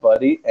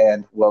everybody,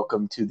 and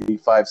welcome to the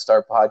Five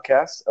Star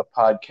Podcast, a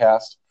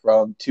podcast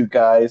from two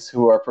guys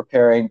who are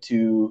preparing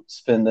to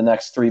spend the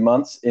next 3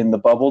 months in the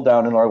bubble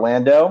down in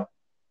Orlando,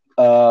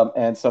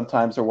 and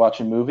sometimes are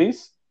watching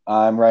movies.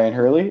 I'm Ryan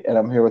Hurley, and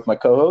I'm here with my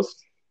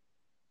co-host.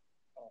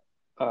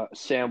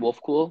 Sam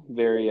Wolfcool,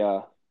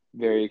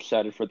 very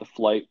excited for the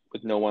flight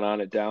with no one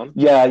on it down.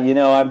 Yeah,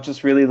 I'm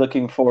just really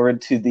looking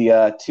forward to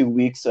the 2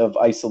 weeks of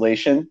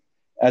isolation,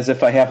 as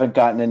if I haven't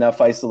gotten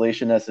enough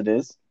isolation as it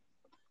is.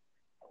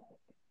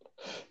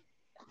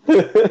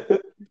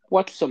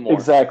 What's some more?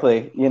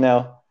 Exactly. You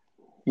know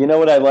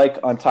what I like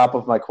on top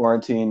of my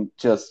quarantine?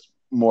 Just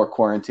more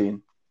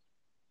quarantine.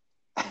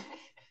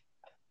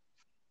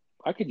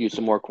 I could use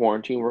some more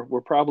quarantine.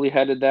 We're probably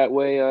headed that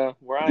way.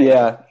 Where I am.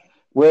 Yeah,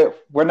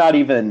 we're not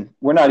even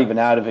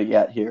out of it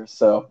yet here.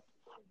 So,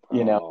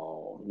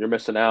 you're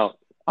missing out.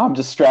 I'm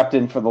just strapped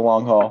in for the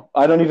long haul.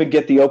 I don't even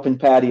get the open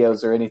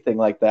patios or anything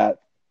like that.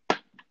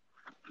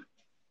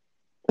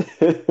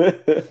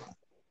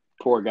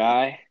 Poor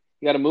guy.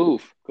 You got to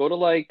move. Go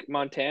to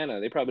Montana.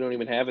 They probably don't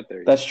even have it there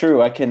yet. That's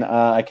true. I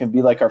can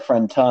be like our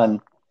friend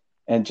Ton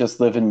and just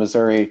live in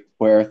Missouri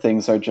where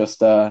things are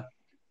just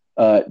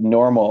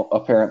normal,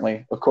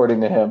 apparently,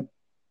 according to him.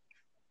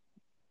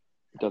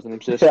 It doesn't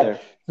exist there.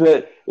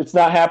 But it's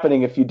not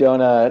happening if you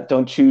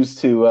don't choose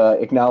to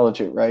acknowledge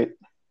it, right?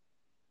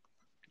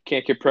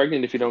 Can't get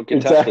pregnant if you don't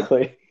get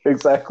tested.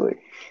 Exactly.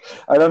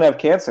 I don't have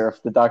cancer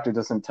if the doctor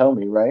doesn't tell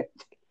me, right?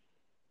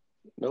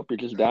 Nope, you're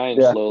just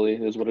dying slowly.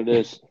 Is what it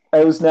is.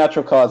 It was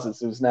natural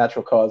causes.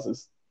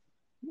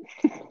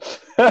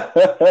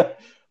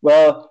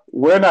 Well,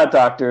 we're not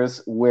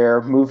doctors.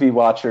 We're movie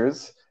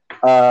watchers.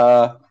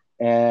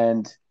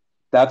 And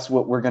that's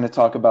what we're going to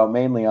talk about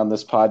mainly on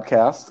this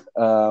podcast.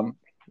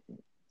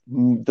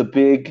 The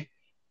big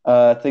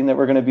thing that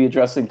we're going to be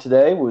addressing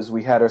today was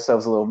we had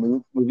ourselves a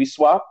little movie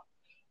swap.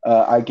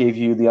 I gave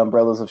you The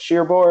Umbrellas of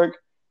Cherbourg,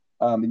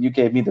 and you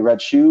gave me The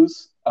Red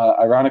Shoes.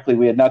 Ironically,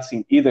 we had not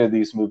seen either of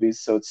these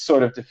movies, so it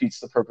sort of defeats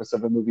the purpose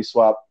of a movie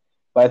swap.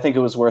 But I think it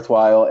was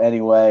worthwhile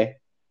anyway.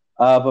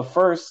 But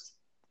first,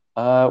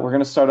 we're going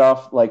to start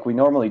off like we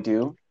normally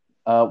do.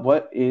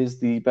 What is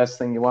the best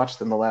thing you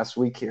watched in the last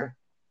week here?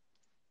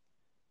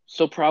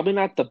 So probably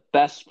not the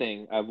best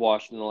thing I've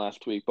watched in the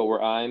last week, but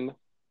where I'm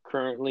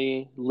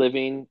currently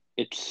living,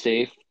 it's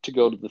safe to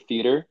go to the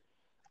theater.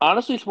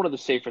 Honestly, it's one of the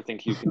safer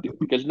things you can do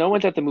because no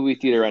one's at the movie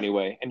theater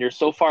anyway, and you're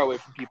so far away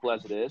from people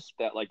as it is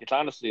that it's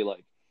honestly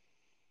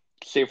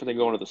safer than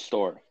going to the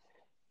store.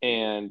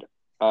 And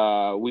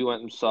we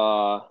went and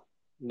saw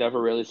Never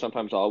Really,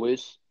 Sometimes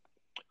Always,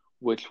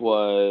 which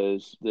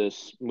was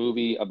this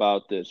movie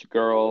about this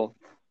girl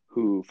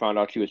who found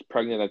out she was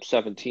pregnant at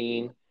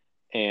 17,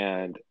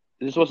 and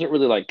this wasn't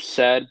really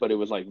said, but it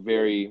was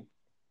very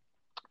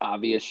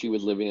obvious she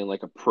was living in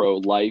a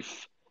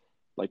pro-life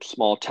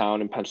small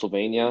town in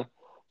Pennsylvania.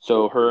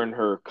 So her and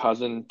her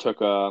cousin took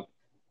a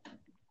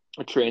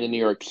train in New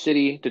York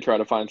City to try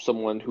to find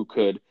someone who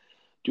could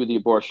do the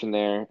abortion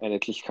there. And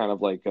it's just kind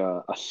of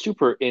a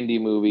super indie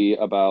movie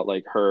about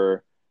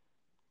her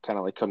kind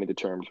of coming to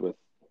terms with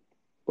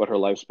what her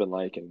life's been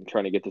like and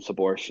trying to get this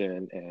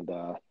abortion. And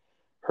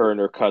her and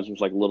her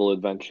cousin's little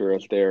adventure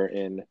as they're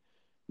in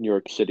New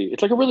York City.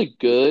 It's a really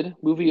good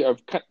movie,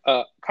 of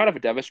kind of a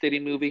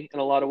devastating movie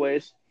in a lot of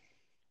ways.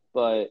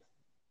 But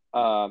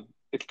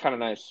it's kind of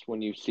nice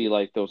when you see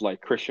those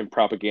Christian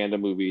propaganda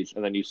movies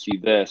and then you see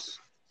this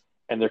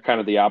and they're kind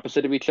of the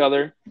opposite of each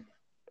other.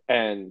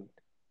 And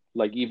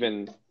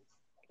even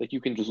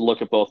you can just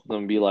look at both of them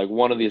and be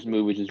one of these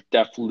movies is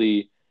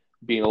definitely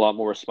being a lot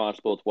more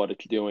responsible with what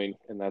it's doing.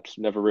 And that's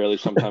Never Really,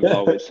 Sometimes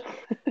Always.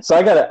 So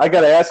I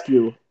gotta ask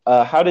you,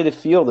 how did it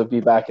feel to be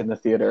back in the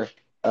theater,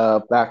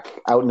 back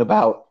out and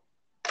about?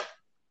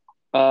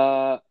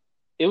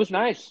 It was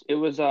nice. It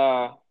was,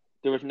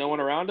 there was no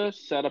one around us,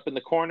 sat up in the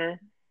corner.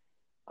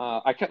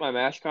 I kept my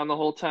mask on the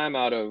whole time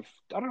I don't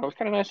know, it's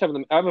kind of nice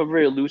having I have a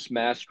very loose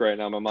mask right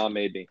now. My mom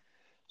made me.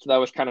 So that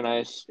was kind of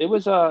nice.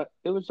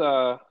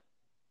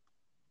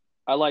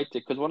 I liked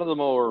it because one of the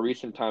more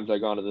recent times I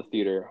gone to the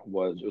theater it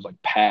was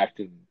packed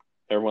and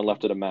everyone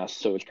left it a mess.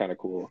 So it was kind of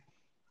cool.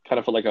 Kind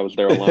of felt like I was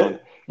there alone.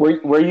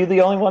 Were you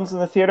the only ones in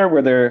the theater?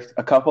 Were there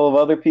a couple of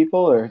other people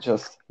or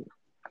just...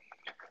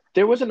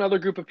 There was another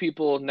group of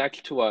people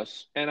next to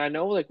us. And I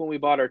know when we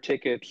bought our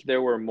tickets,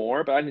 there were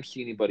more, but I didn't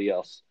see anybody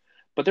else.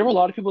 But there were a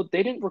lot of people,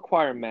 they didn't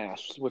require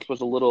masks, which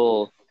was a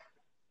little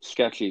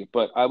sketchy.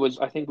 But I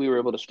think we were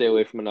able to stay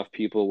away from enough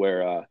people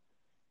where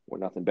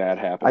nothing bad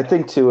happened. I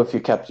think, too, if you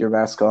kept your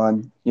mask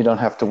on, you don't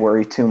have to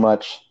worry too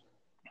much.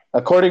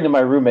 According to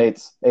my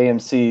roommates,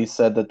 AMC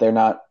said that they're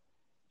not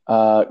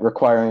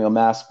requiring a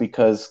mask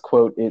because,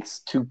 quote, it's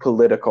too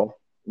political,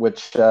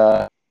 which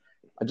I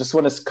just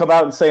want to come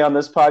out and say on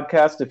this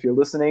podcast, if you're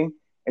listening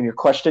and you're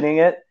questioning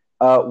it,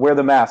 wear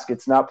the mask.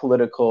 It's not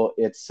political.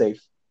 It's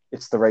safe.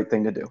 It's the right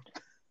thing to do.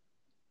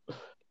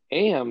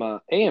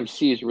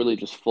 AMC is really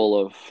just full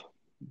of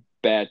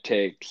bad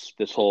takes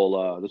this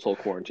whole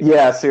quarantine.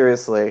 Yeah,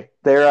 seriously.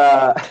 They're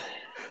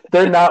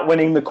not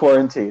winning the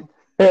quarantine.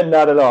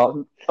 Not at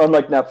all.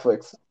 Unlike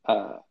Netflix.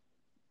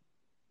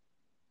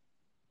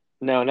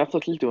 No,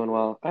 Netflix is doing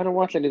well. I don't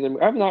watch any of them.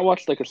 I've not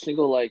watched like a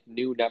single like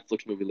new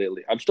Netflix movie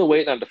lately. I'm still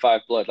waiting on The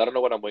Five Bloods. I don't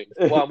know what I'm waiting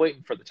for. Well, I'm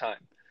waiting for the time.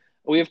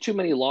 We have too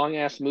many long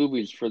ass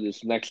movies for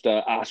this next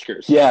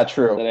Oscars Yeah,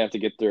 true. that I have to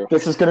get through.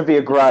 This is going to be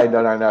a grind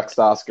on our next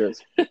Oscars.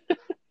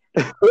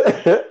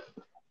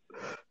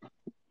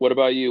 What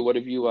about you? What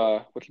have you?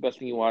 What's the best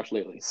thing you watched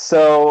lately?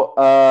 So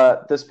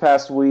this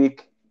past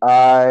week,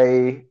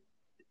 I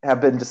have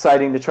been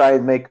deciding to try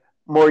and make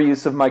more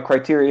use of my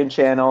Criterion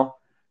Channel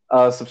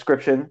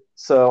subscription.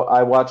 So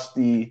I watched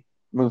the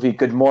movie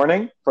Good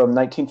Morning from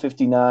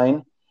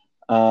 1959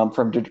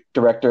 from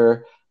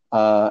director,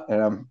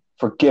 and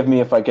forgive me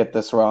if I get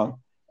this wrong,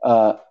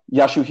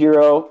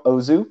 Yasuhiro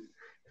Ozu.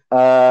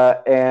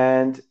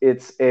 And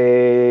it's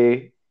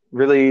a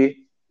really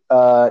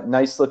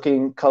nice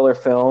looking color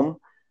film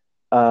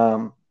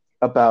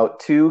about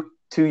two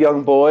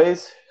young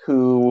boys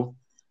who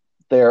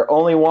their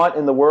only want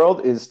in the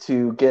world is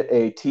to get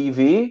a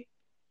TV,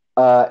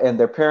 and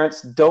their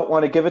parents don't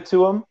want to give it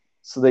to them,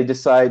 so they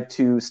decide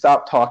to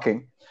stop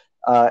talking.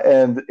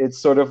 And it's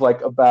sort of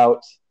like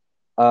about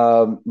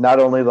not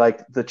only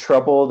like the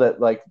trouble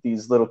that like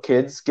these little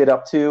kids get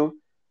up to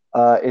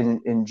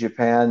in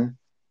Japan,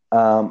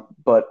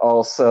 but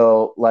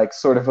also like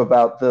sort of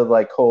about the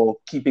like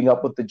whole keeping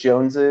up with the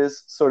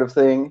Joneses sort of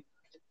thing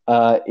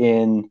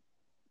in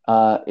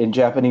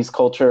Japanese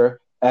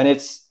culture, and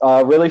it's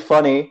really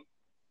funny,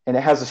 and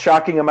it has a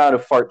shocking amount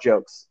of fart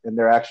jokes, and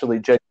they're actually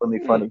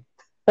genuinely funny.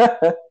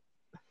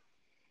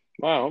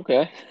 Wow.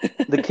 Okay.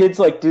 The kids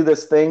like do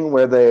this thing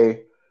where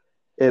they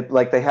have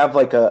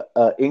like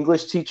a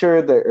English teacher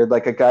or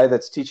like a guy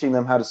that's teaching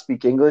them how to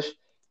speak English,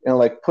 and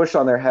like push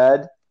on their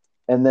head,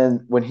 and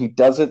then when he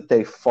does it,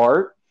 they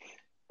fart.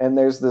 And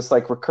there's this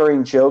like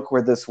recurring joke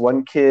where this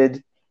one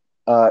kid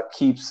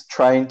keeps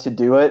trying to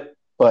do it,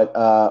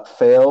 but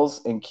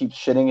fails and keeps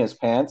shitting his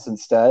pants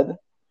instead.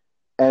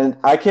 And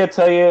I can't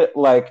tell you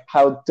like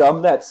how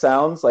dumb that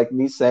sounds, like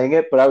me saying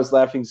it, but I was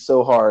laughing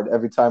so hard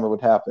every time it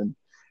would happen.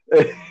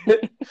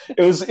 It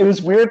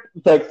was weird,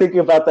 like thinking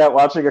about that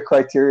watching a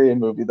Criterion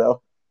movie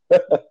though.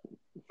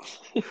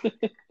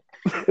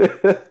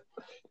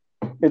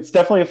 It's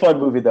definitely a fun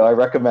movie though. I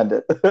recommend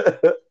it.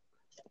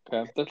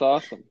 Okay, that's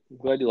awesome. I'm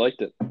glad you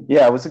liked it.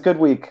 Yeah, it was a good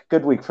week.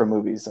 Good week for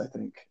movies, I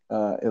think.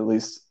 At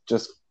least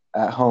just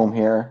at home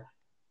here.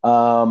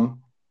 Do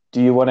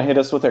you want to hit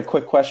us with a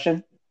quick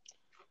question?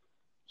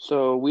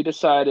 So we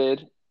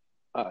decided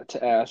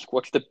to ask,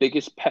 what's the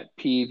biggest pet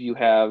peeve you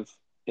have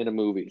in a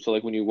movie? So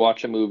like when you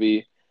watch a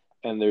movie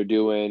and they're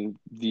doing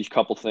these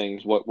couple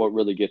things, what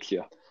really gets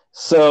you?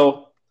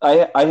 So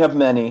I have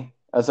many,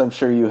 as I'm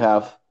sure you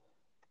have.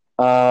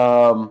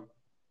 Um,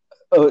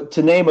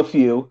 to name a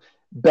few,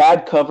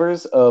 bad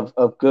covers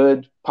of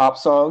good pop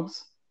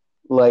songs.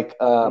 Like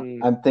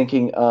I'm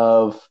thinking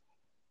of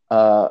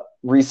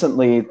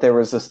recently there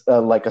was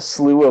like a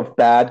slew of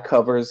bad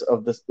covers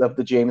of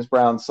the James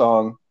Brown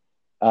song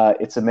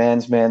 "It's a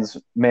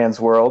Man's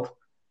World."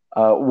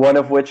 One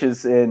of which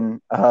is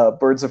in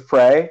Birds of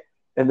Prey,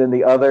 and then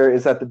the other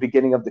is at the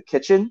beginning of The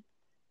Kitchen.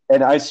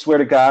 And I swear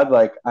to God,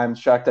 like I'm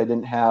shocked I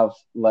didn't have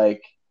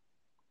like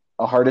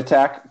a heart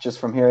attack just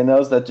from hearing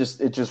those. It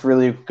just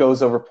really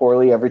goes over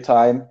poorly every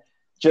time.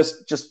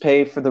 Just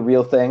pay for the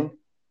real thing.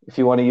 If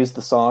you want to use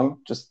the song,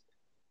 just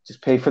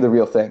pay for the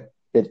real thing.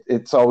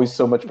 It's always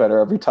so much better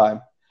every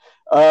time.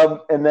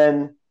 And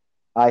then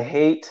I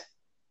hate.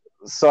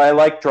 So I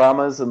like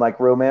dramas and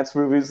like romance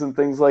movies and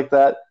things like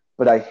that,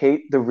 but I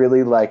hate the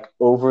really like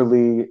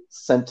overly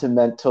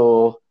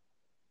sentimental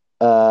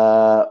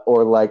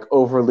or like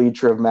overly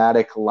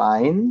dramatic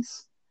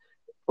lines.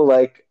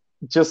 Like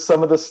just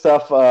some of the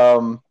stuff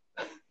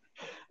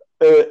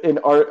in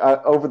art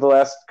over the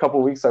last couple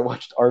of weeks. I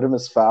watched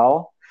Artemis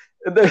Fowl.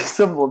 There's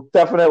some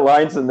definite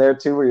lines in there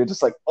too where you're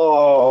just like,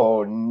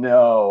 oh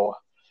no.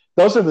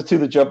 Those are the two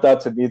that jumped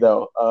out to me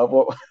though.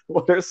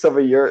 What are some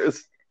of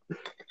yours?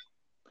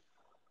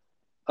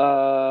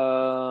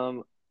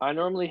 I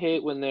normally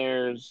hate when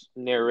there's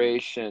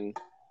narration.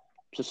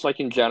 Just like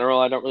in general,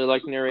 I don't really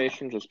like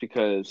narration just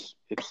because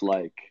it's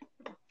like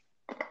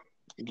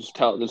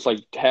just like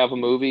have a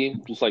movie,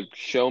 just like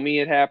show me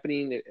it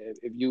happening.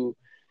 If you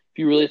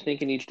really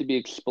think it needs to be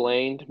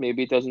explained,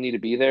 maybe it doesn't need to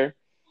be there.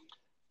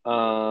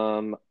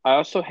 I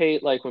also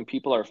hate like when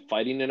people are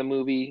fighting in a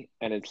movie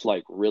and it's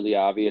like really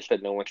obvious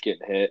that no one's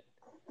getting hit.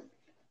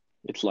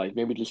 It's like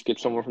maybe just get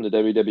someone from the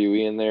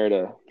WWE in there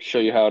to show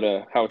you how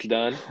it's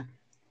done.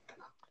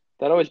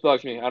 That always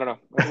bugs me. I don't know.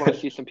 I just want to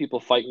see some people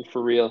fighting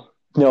for real.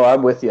 No,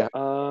 I'm with you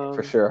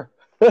for sure.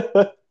 I'm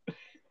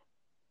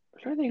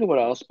trying to think of what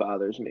else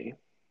bothers me.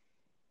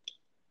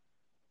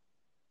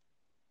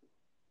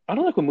 I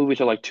don't like when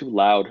movies are like too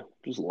loud,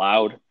 just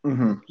loud,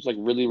 just like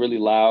really, really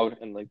loud,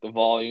 and like the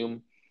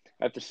volume.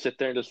 I have to sit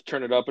there and just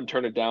turn it up and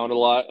turn it down a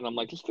lot, and I'm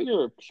like, just give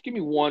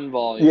me one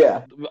volume.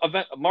 Yeah.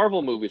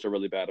 Marvel movies are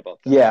really bad about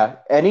that. Yeah,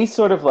 any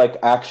sort of like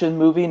action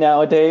movie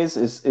nowadays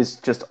is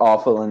just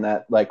awful in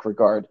that like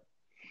regard,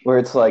 where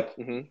it's like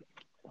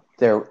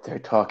they're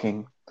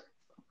talking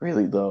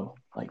really low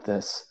like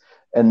this,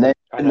 and then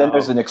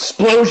there's an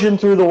explosion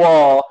through the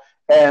wall,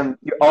 and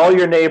all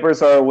your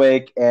neighbors are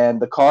awake,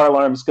 and the car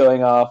alarm's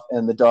going off,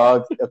 and the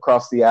dog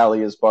across the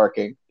alley is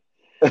barking.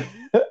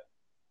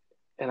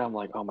 And I'm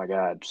like, oh my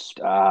God,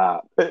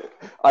 stop.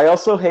 I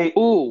also hate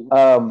Ooh,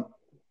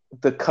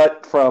 the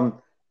cut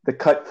from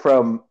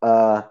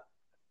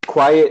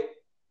quiet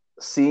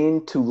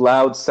scene to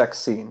loud sex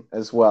scene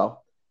as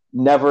well.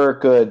 Never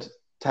good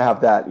to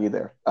have that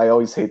either. I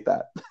always hate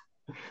that.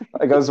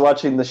 Like I was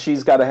watching the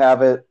She's Gotta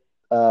Have It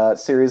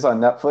series on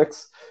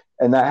Netflix,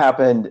 and that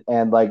happened,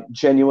 and like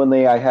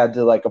genuinely I had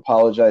to like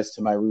apologize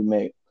to my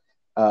roommate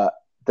the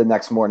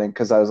next morning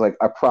because I was like,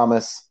 I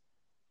promise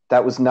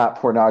that was not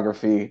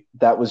pornography.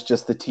 That was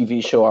just the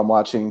TV show I'm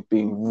watching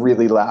being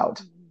really loud.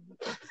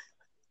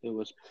 it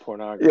was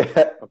pornography.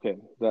 Yeah, Okay,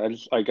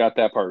 I got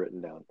that part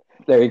written down.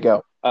 there you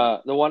go.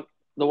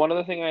 The one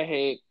other thing I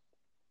hate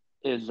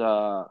is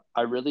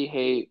I really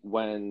hate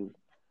when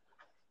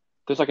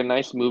there's like a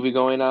nice movie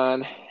going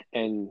on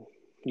and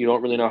you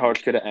don't really know how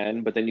it's going to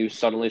end, but then you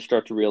suddenly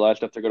start to realize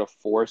that they're going to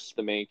force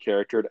the main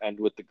character to end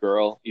with the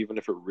girl, even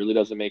if it really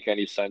doesn't make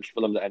any sense for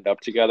them to end up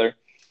together.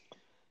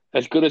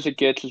 As Good as It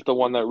Gets is the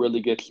one that really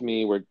gets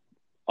me, where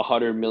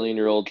 100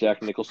 million-year-old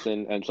Jack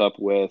Nicholson ends up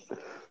with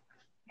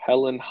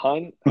Helen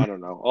Hunt. I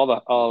don't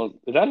know.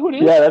 Is that who it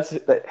is? Yeah, that's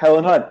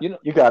Helen Hunt. You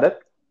got it.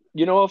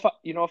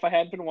 If I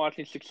had been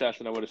watching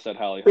Succession, I would have said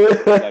Holly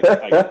Hunt.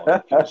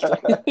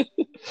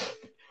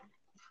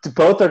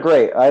 Both are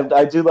great.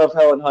 I do love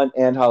Helen Hunt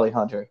and Holly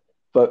Hunter,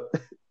 but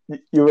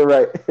you were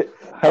right.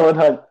 Helen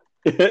Hunt.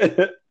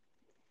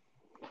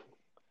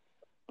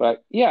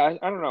 But yeah,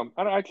 I don't know.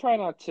 I try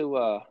not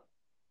to.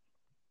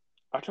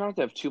 I try not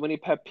to have too many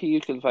pet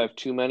peeves, because if I have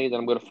too many, then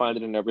I'm going to find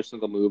it in every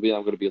single movie. And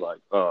I'm going to be like,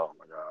 oh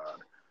my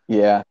God.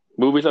 Yeah.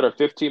 Movies that are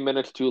 15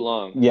 minutes too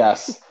long.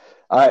 Yes.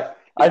 I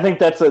think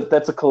that's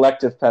a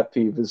collective pet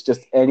peeve, is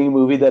just any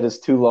movie that is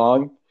too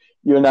long.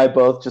 You and I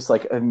both just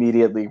like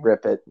immediately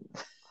rip it.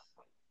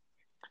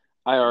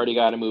 I already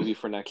got a movie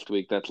for next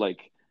week that's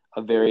like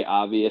a very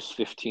obvious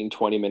 15,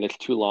 20 minutes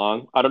too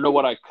long. I don't know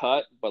what I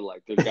cut, but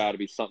like there's got to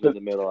be something in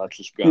the middle that's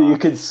just gone. You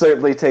could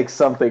certainly take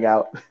something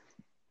out.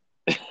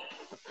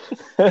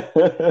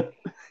 I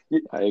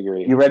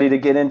agree. You ready to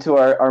get into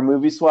our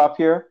movie swap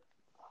here?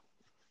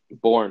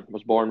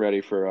 Was born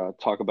ready for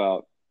talk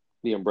about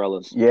The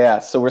Umbrellas. Yeah,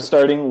 so we're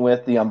starting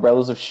with The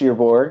Umbrellas of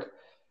Cherbourg,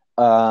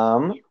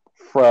 from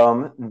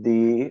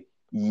the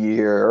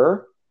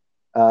year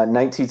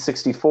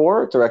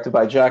 1964, directed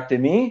by Jacques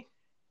Demy,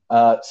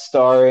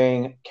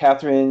 starring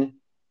Catherine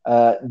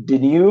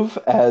Deneuve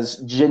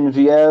as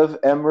Geneviève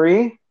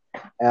Emery,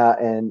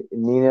 and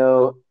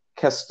Nino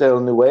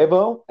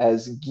Castelnuovo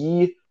as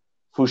Guy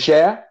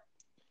Fouché.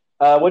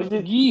 What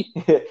did you?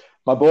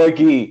 My boy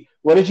Guy.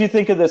 What did you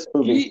think of this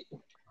movie?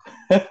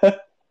 I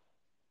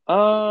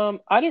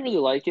didn't really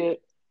like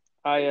it.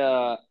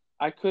 I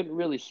couldn't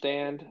really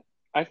stand.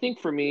 I think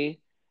for me,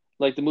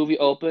 like the movie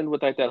opened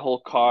with like that whole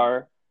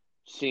car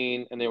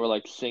scene, and they were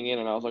like singing,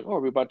 and I was like, oh,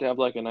 are we about to have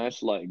like a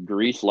nice like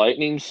Grease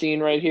lightning scene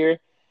right here?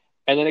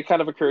 And then it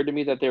kind of occurred to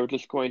me that they were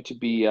just going to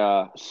be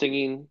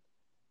singing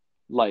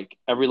like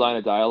every line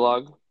of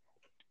dialogue,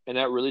 and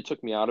that really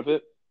took me out of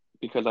it,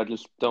 because I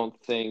just don't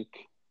think.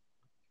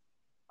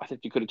 I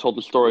think you could have told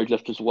the story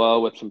just as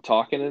well with some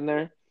talking in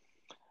there.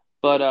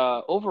 But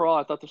overall,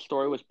 I thought the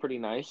story was pretty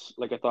nice.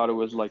 Like I thought it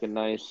was like a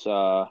nice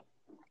story.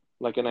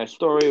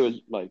 It was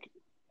like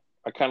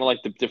I kind of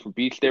liked the different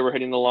beats they were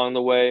hitting along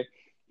the way.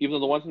 Even though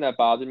the one thing that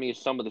bothered me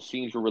is some of the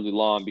scenes were really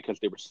long because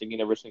they were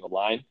singing every single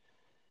line.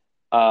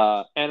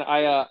 And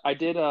I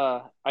did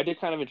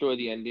kind of enjoy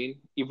the ending,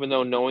 even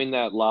though knowing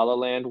that La La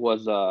Land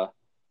was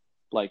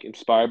like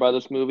inspired by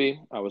this movie,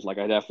 I was like,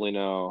 I definitely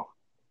know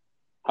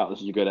how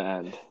this is going to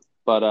end.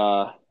 But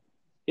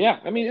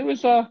yeah, I mean, it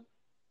was a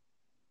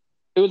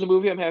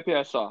movie I'm happy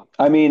I saw.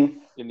 I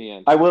mean, in the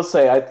end, I will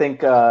say I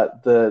think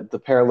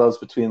the parallels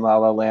between La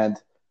La Land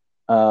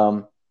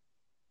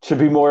should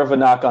be more of a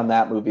knock on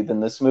that movie than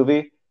this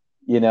movie.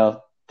 You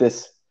know,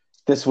 this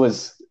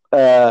was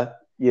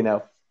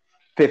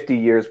 50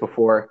 years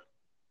before.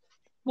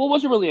 Well, it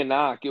wasn't really a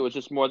knock. It was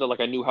just more that like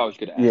I knew how it was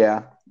going to end.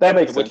 Yeah, that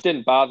makes sense. Which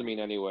didn't bother me in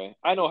any way.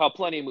 I know how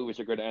plenty of movies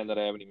are going to end that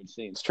I haven't even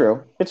seen. It's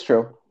true.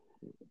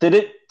 Did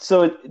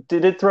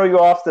it throw you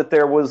off that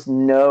there was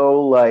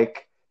no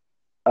like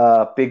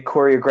big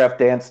choreographed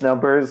dance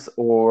numbers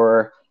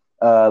or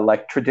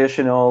like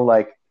traditional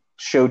like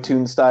show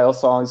tune style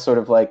songs, sort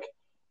of like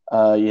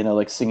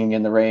like Singing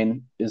in the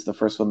Rain is the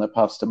first one that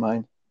pops to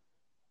mind?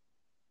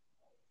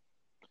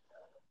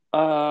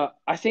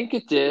 I think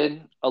it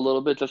did a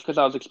little bit, just because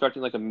I was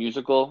expecting like a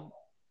musical,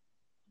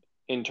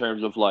 in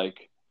terms of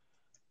like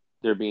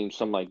there being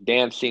some like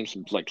dancing,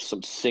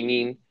 some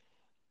singing,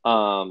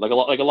 like a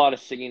lot of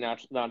singing,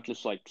 not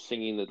just like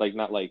singing the like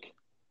not like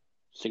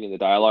singing the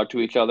dialogue to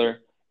each other.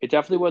 It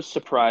definitely was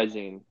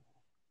surprising,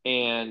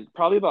 and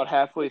probably about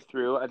halfway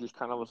through, I just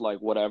kind of was like,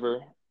 whatever,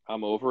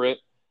 I'm over it.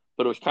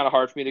 But it was kind of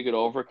hard for me to get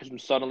over, because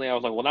suddenly I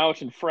was like, well, now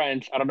it's in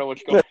French. I don't know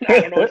what's going. I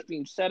don't know what's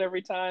being said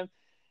every time.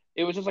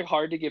 It was just like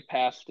hard to get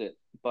past it.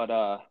 But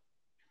I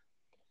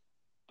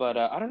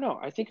don't know.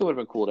 I think it would have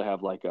been cool to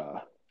have like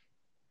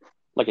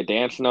like a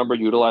dance number,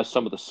 utilize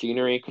some of the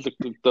scenery because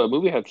the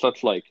movie had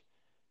such like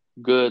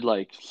good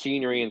like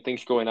scenery and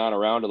things going on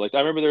around it. Like I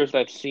remember there was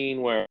that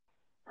scene where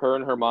her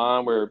and her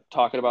mom were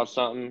talking about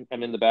something,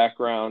 and in the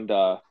background,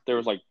 there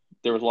was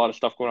a lot of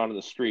stuff going on in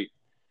the street.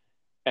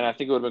 And I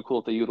think it would have been cool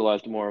if they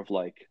utilized more of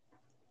like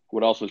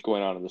what else was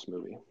going on in this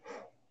movie.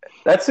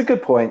 That's a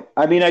good point.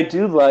 I mean, I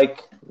do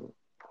like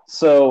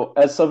so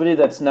as somebody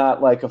that's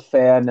not like a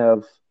fan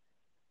of,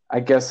 I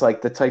guess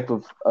like the type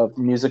of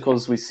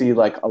musicals we see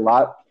like a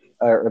lot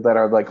or that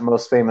are like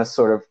most famous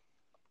sort of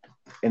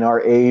in our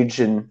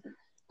age and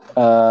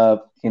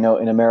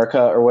in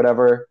America or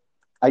whatever.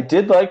 I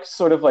did like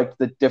sort of like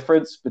the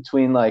difference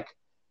between like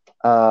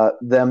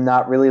them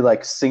not really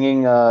like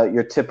singing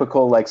your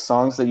typical like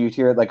songs that you'd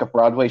hear at like a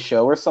Broadway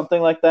show or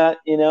something like that.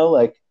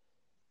 Like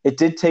it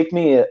did take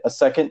me a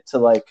second to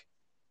like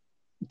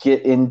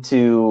get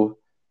into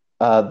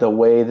the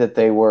way that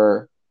they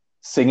were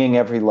singing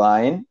every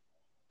line.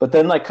 But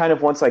then like kind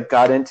of once I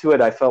got into it,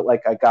 I felt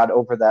like I got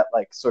over that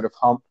like sort of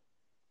hump,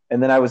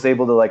 and then I was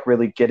able to like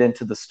really get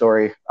into the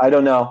story. I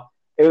don't know.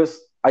 It was,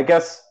 I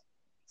guess,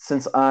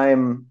 since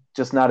I'm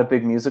just not a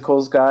big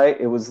musicals guy,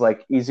 it was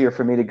like easier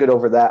for me to get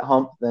over that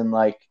hump than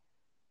like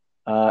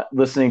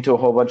listening to a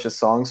whole bunch of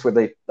songs where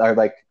they are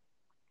like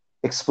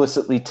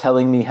explicitly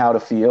telling me how to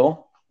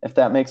feel, if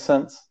that makes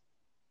sense.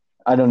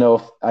 I don't know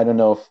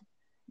if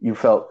you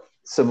felt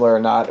similar or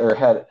not, or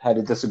had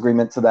a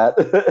disagreement to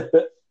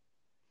that.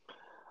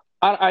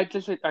 I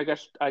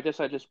guess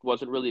I just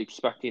wasn't really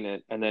expecting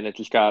it, and then it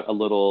just got a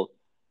little.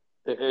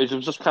 It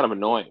was just kind of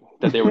annoying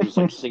that they were just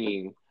like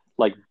singing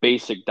like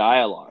basic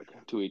dialogue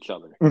to each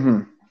other,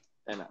 hmm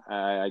and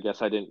I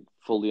guess I didn't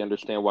fully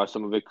understand why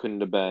some of it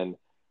couldn't have been.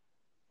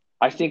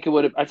 I think it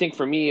would have. I think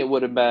for me, it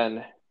would have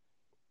been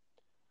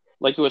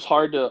like it was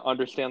hard to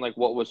understand like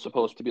what was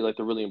supposed to be like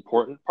the really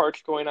important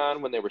parts going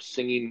on when they were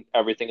singing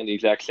everything in the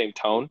exact same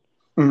tone.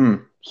 hmm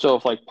So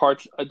if like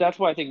parts, that's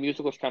why I think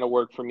musicals kind of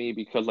work for me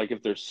because like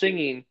if they're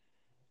singing,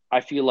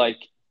 I feel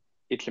like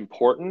it's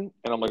important,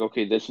 and I'm like,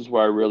 okay, this is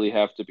where I really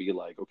have to be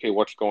like, okay,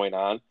 what's going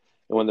on?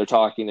 And when they're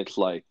talking, it's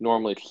like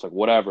normally it's just like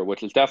whatever,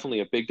 which is definitely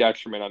a big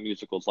detriment on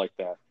musicals like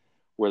that,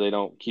 where they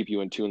don't keep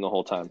you in tune the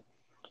whole time.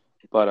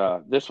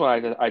 But this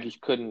one, I just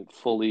couldn't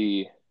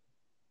fully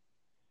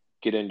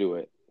get into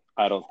it.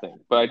 I don't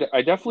think, but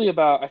I definitely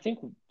about I'm trying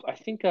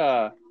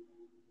to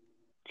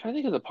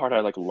think of the part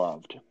I like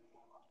loved.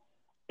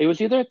 It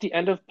was either at the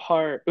end of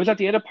part. It was at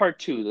the end of part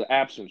two, the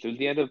absence. It was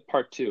the end of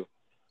part two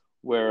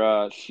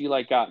where she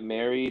like got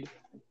married,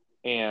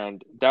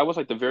 and that was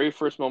like the very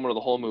first moment of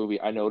the whole movie.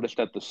 I noticed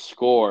that the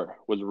score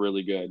was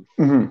really good,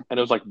 hmm and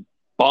it was like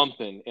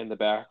bumping in the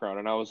background,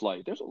 and I was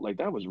like, "There's like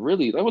that was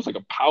like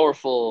a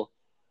powerful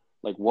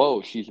like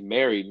whoa, she's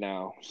married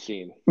now"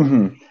 scene.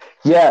 hmm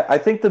Yeah, I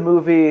think the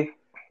movie.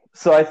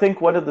 So I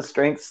think one of the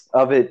strengths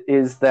of it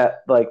is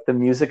that like the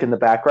music in the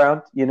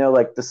background,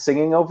 like the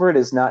singing over it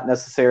is not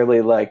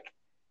necessarily like,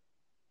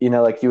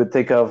 like you would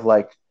think of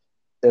like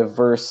a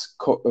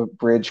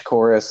bridge,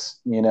 chorus,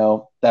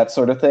 that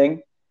sort of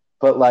thing.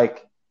 But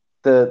like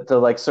the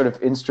like sort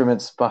of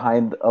instruments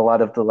behind a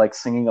lot of the like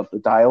singing of the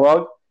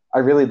dialogue, I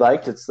really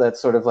liked. It's that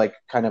sort of like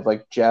kind of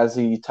like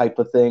jazzy type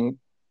of thing.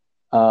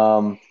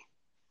 Um,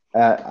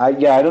 I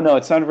don't know.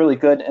 It sounded really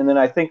good, and then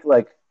I think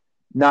like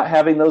not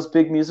having those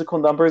big musical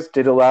numbers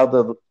did allow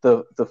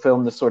the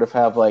film to sort of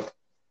have like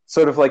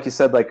sort of like you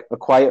said like a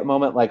quiet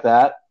moment like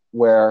that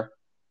where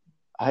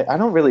I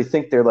don't really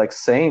think they're like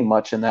saying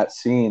much in that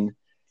scene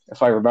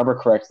if I remember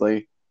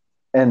correctly,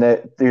 and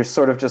that they're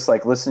sort of just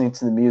like listening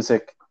to the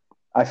music.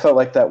 I felt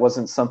like that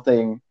wasn't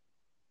something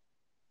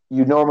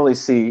you normally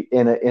see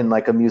in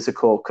like a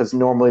musical because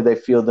normally they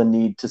feel the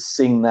need to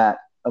sing that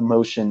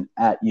emotion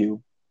at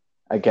you,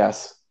 I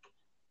guess.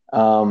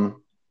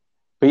 Um,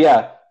 but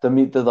yeah,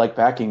 the like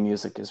backing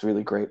music is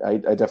really great. I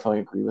definitely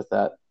agree with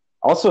that.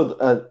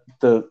 Also,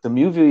 the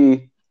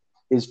movie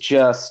is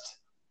just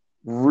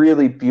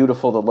really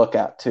beautiful to look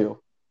at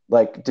too.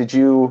 Like, did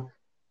you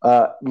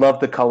love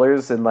the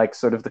colors and like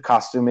sort of the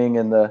costuming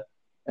and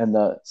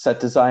the set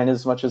design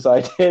as much as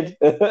I did?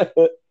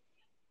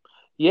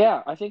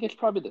 Yeah, I think it's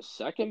probably the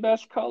second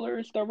best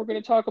colors that we're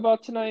going to talk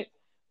about tonight.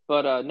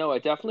 But no,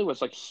 it definitely was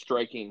like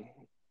striking.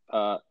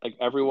 Like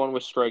everyone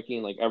was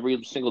striking. Like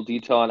every single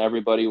detail on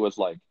everybody was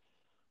like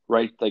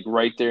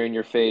right there in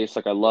your face.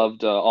 Like I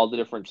loved all the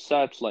different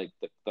sets, like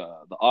the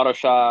auto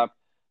shop,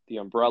 the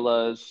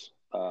umbrellas,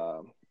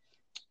 um,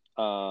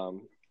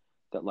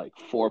 that like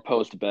four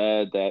post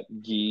bed that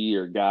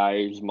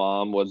Guy's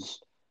mom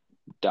was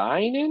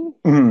dying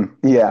in.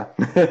 Yeah.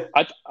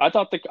 I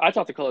thought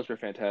the colors were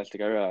fantastic.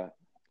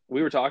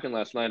 We were talking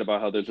last night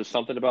about how there's just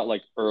something about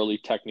like early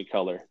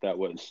Technicolor that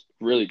was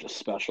really just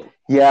special.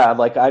 Yeah,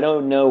 like I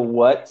don't know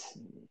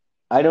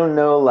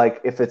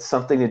like if it's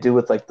something to do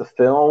with like the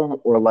film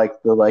or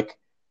like the like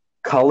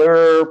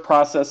color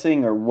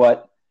processing or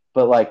what,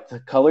 but like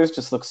the colors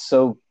just look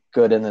so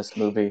good in this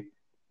movie.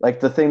 Like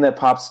the thing that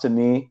pops to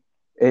me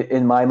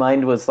in my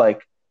mind was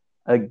like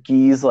a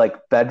Guy's like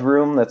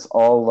bedroom that's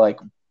all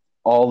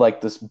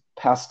like this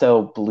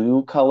pastel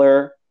blue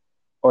color,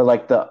 or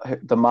like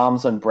the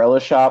mom's umbrella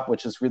shop,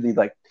 which is really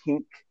like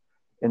pink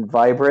and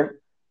vibrant.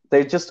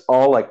 They just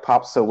all like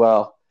pop so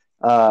well.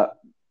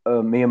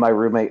 Me and my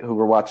roommate who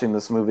were watching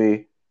this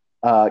movie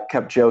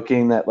kept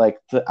joking that like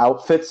the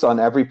outfits on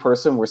every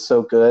person were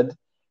so good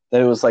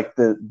that it was like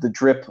the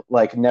drip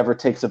like never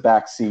takes a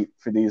back seat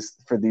for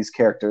these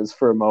characters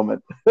for a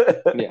moment.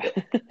 Yeah.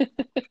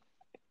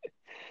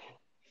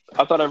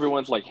 I thought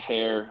everyone's like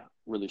hair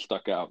really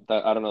stuck out.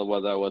 That I don't know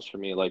what that was for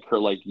me. Like her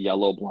like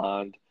yellow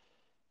blonde.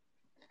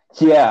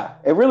 Yeah,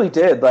 it really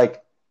did.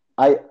 Like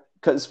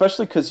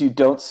especially because you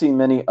don't see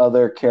many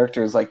other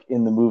characters like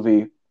in the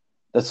movie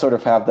that sort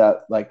of have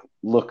that like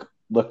look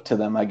to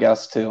them, I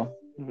guess too.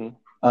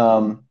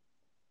 Mm-hmm.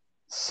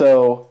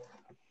 So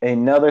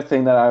another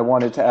thing that I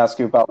wanted to ask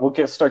you about,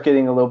 we'll start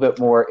getting a little bit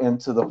more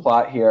into the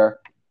plot here.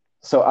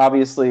 So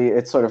obviously,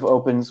 it sort of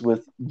opens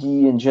with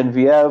Guy and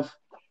Genevieve,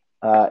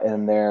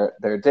 and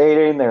they're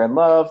dating, they're in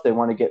love, they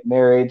want to get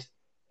married,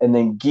 and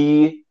then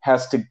Guy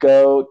has to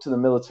go to the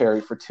military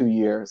for 2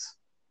 years.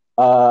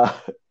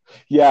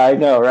 Yeah, I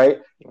know, right?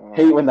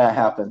 Hate when that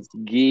happens.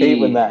 Guy.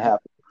 Hate when that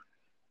happens.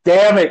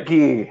 Damn it,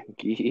 Guy.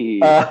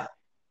 Guy.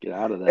 Get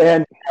out of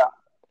that.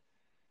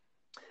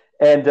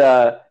 And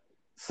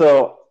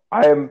so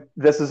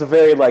this is a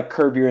very like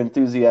Curb Your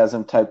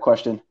Enthusiasm type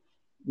question.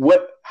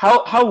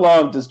 How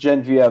long does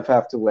Genevieve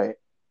have to wait?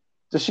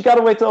 Does she got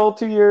to wait the whole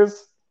 2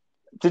 years?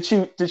 Did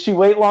she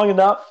wait long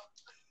enough?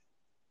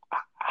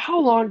 How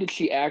long did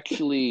she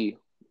actually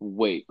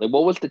wait? Like,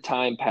 what was the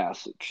time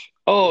passage?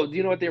 Oh, do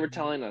you know what they were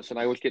telling us? And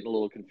I was getting a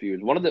little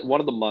confused. One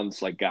of the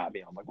months like got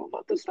me. I'm like, what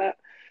month is that?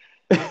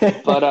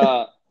 But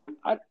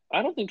I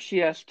don't think she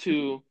has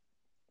to.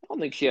 I don't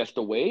think she has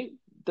to wait.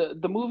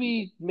 The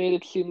movie made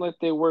it seem like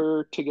they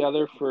were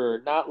together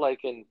for not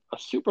like in a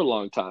super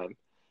long time.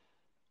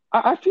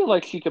 I feel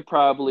like she could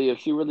probably, if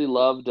she really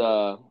loved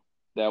that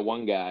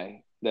one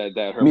guy that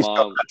her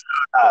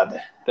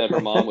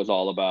mom was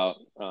all about.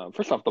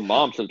 First off, the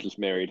mom should have just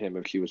married him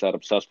if she was that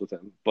obsessed with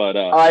him. But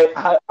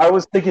I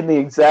was thinking the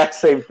exact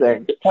same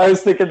thing.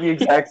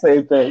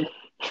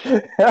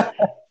 But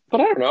I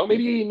don't know.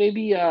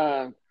 Maybe.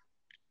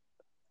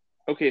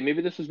 Okay,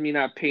 maybe this is me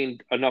not paying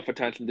enough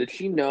attention. Did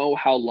she know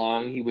how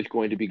long he was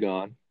going to be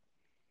gone?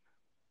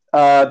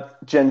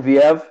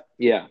 Genevieve?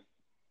 Yeah.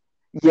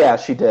 Yeah,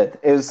 she did.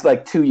 It was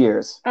like 2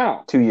 years.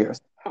 Oh. 2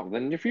 years. Oh,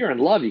 then if you're in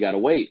love, you got to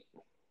wait.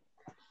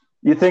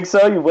 You think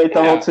so? You wait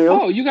the whole 2?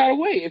 Oh, you got to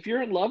wait. If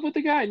you're in love with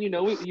the guy and you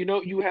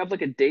have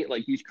like a date,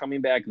 like he's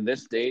coming back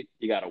this date,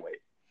 you got to wait.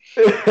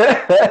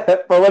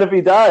 But what if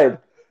he died?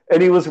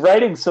 And he was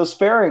writing so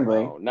sparingly.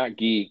 Oh, not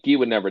Guy. Guy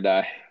would never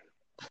die.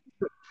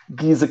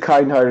 Guy's a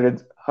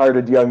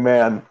kind-hearted young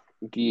man.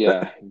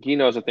 Guy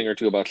knows a thing or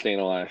two about staying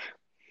alive.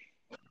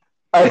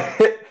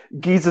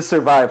 Guy's a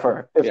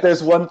survivor. If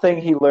there's one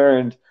thing he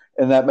learned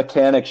in that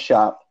mechanic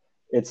shop,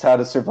 it's how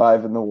to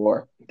survive in the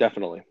war.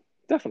 Definitely.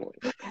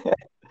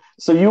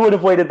 So you would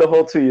have waited the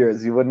whole 2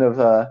 years. You wouldn't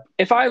have.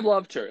 If I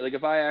loved her, like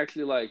if I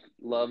actually like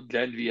loved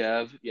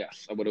Genevieve,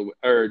 yes, I would have.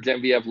 Or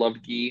Genevieve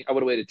loved Guy, I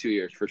would have waited 2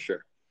 years for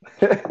sure.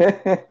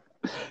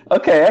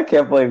 Okay, I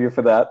can't blame you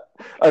for that.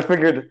 I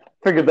figured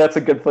that's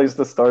a good place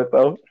to start,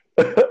 though.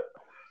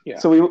 Yeah.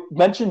 So we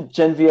mentioned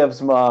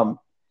Genevieve's mom.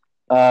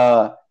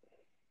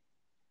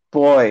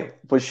 Boy,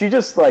 was she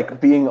just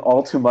like being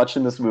all too much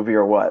in this movie,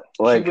 or what?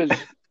 Like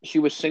she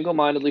was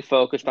single-mindedly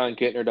focused on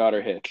getting her daughter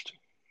hitched.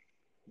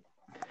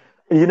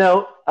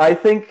 I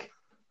think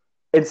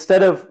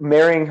instead of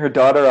marrying her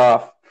daughter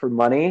off for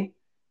money,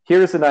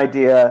 here's an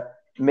idea.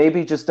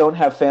 Maybe just don't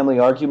have family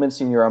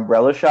arguments in your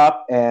umbrella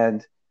shop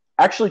and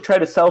actually try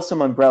to sell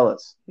some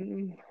umbrellas.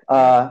 You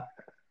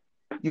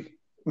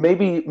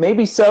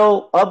maybe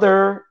sell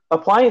other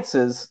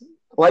appliances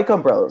like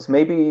umbrellas.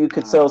 Maybe you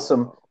could sell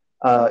some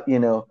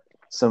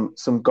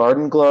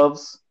garden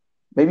gloves.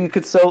 Maybe you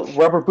could sell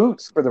rubber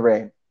boots for the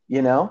rain,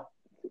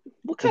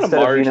 What kind of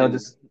margin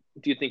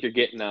do you think you're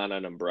getting on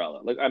an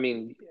umbrella? Like, I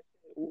mean,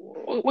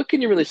 what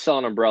can you really sell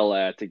an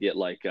umbrella at to get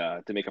like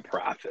to make a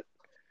profit?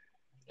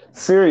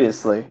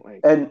 Seriously.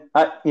 And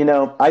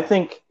I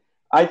think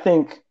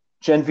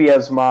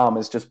Genevieve's mom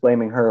is just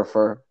blaming her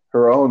for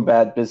her own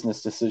bad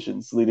business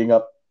decisions leading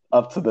up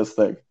to this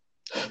thing.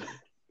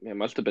 It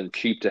must have been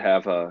cheap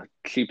to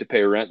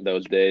pay rent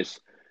those days.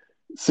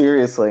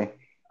 Seriously.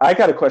 I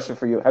got a question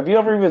for you. Have you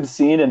ever even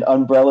seen an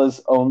umbrellas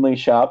only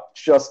shop,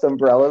 just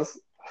umbrellas?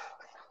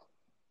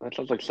 That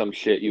sounds like some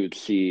shit you would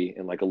see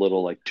in like a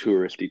little like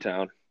touristy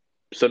town.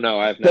 So no,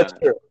 I have not.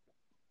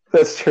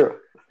 That's true.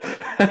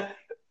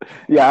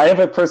 Yeah, I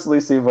haven't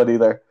personally seen one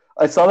either.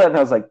 I saw that and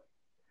I was like,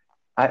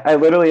 I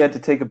literally had to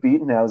take a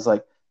beat and I was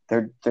like,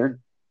 they're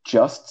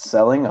just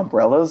selling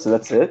umbrellas?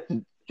 That's it?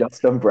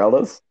 Just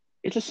umbrellas?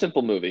 It's a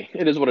simple movie.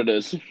 It is what it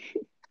is.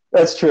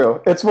 That's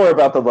true. It's more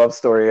about the love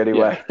story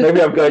anyway. Yeah.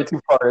 Maybe I'm going too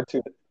far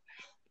into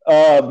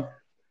it.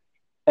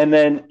 And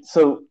then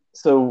so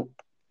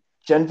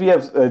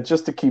Genevieve,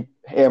 just to keep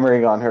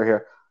hammering on her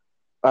here,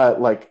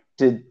 like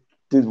did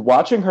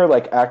watching her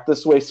like act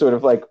this way sort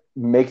of like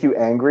make you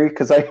angry?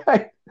 Because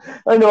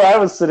I know I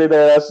was sitting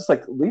there and I was just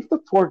like, leave the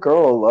poor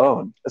girl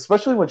alone,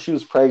 especially when she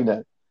was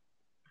pregnant.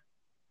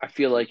 I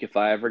feel like if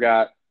I ever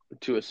got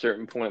to a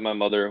certain point, my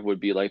mother would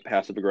be like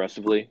passive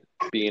aggressively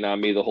being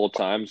on me the whole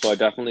time. So I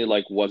definitely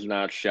like was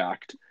not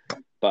shocked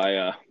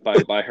by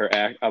her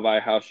act by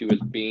how she was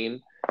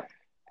being.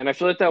 And I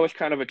feel like that was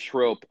kind of a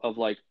trope of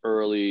like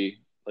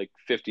early like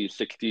 50s,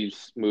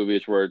 60s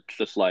movies where it's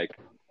just like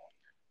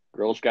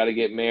girls got to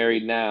get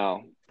married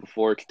now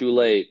before it's too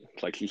late.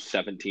 It's like she's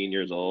 17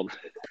 years old.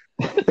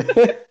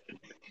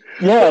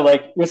 Yeah,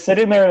 like you're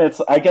sitting there and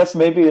it's I guess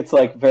maybe it's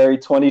like very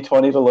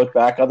 2020 to look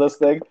back on this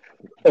thing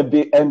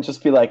and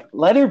just be like,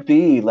 let her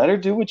be, let her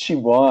do what she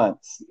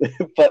wants.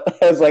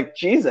 But I was like,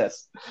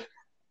 Jesus.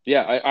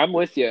 Yeah, I'm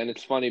with you, and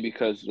it's funny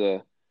because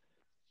the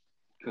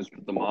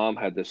mom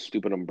had this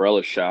stupid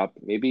umbrella shop.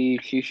 Maybe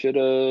she should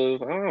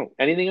have. I don't know.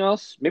 Anything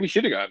else? Maybe she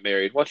should have got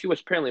married. Well, she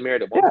was apparently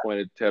married at one Yeah.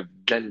 point to have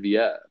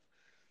Genevieve.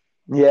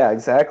 Yeah,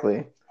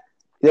 exactly.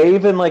 They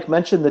even like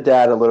mentioned the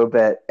dad a little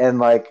bit and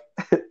like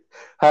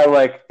how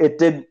like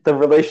the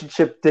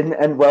relationship didn't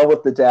end well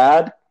with the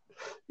dad,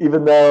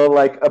 even though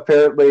like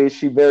apparently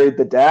she married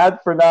the dad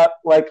for not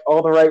like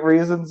all the right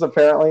reasons.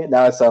 Apparently,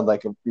 now I sound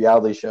like a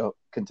reality show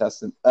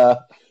contestant.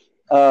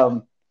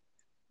 Um,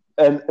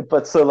 and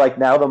but so like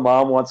now the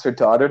mom wants her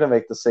daughter to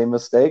make the same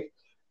mistake.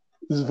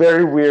 It's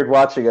very weird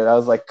watching it. I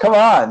was like, come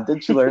on,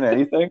 didn't you learn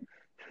anything?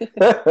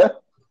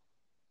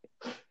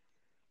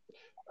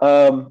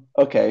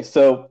 Okay,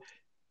 so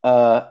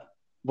uh,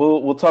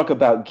 we'll talk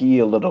about Guy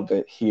a little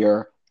bit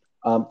here.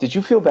 Did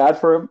you feel bad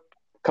for him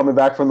coming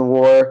back from the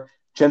war?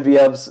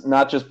 Genevieve's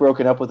not just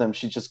broken up with him;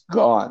 she's just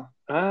gone.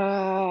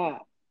 Ah,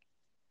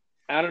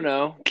 I don't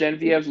know.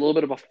 Genevieve's a little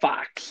bit of a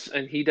fox,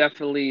 and he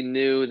definitely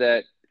knew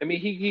that. I mean,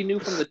 he knew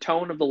from the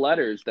tone of the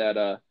letters that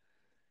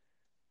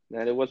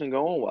it wasn't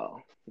going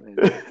well. And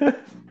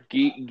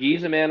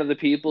Guy's a man of the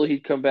people.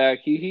 He'd come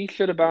back. He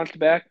should have bounced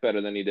back better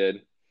than he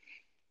did.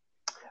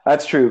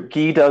 That's true.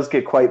 Guy does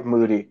get quite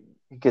moody.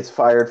 He gets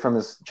fired from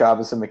his job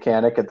as a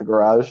mechanic at the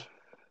garage.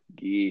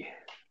 Guy.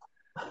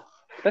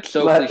 That's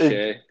so But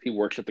cliche. He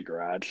works at the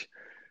garage.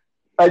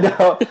 I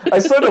know. I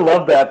sort of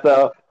love that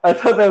though. I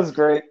thought that was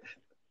great.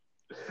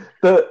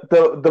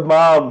 The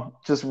mom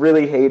just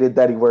really hated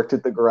that he worked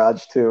at the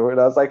garage too,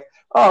 and I was like,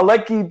 "Oh,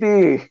 let Guy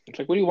be." It's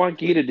like, what do you want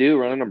Guy to do?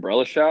 Run an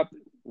umbrella shop?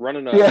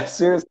 Running a Yeah,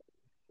 seriously.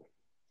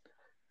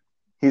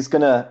 He's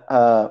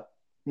gonna.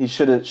 He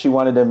should have. She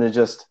wanted him to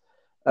just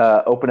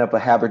open up a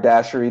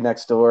haberdashery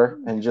next door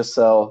and just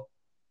sell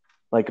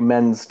like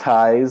men's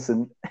ties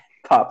and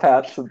top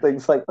hats and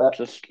things like that.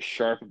 just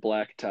sharp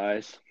black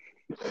ties.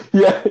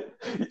 Yeah,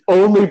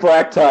 only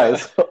black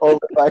ties. Only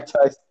black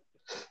ties.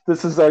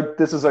 This is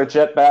our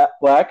jet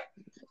black.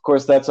 Of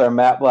course, that's our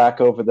matte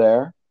black over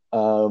there.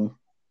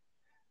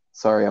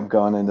 Sorry, I'm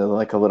going into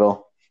like a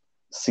little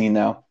scene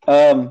now.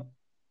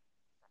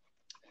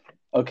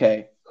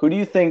 Okay, who do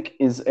you think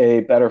is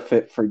a better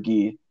fit for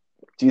Guy?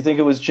 Do you think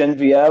it was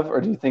Genevieve, or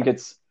do you think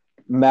it's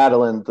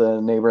Madeline, the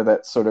neighbor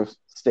that sort of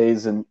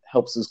stays and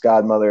helps his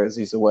godmother as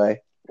he's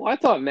away? Well, I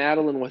thought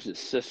Madeline was his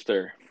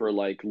sister for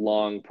like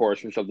long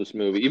portions of this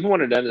movie. Even when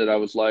it ended, I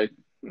was like,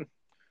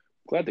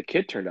 glad the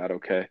kid turned out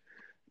okay.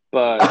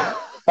 But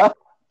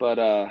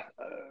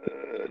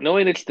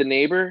knowing it's the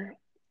neighbor,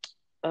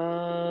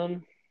 I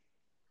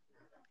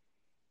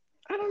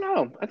don't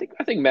know. I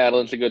think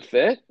Madeline's a good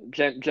fit.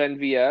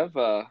 Genevieve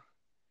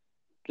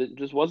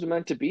just wasn't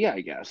meant to be.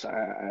 I guess.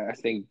 I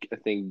think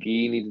Guy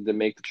needed to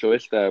make the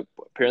choice that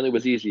apparently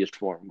was easiest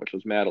for him, which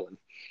was Madeline.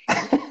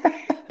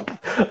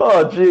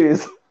 Oh,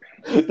 jeez.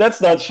 That's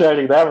not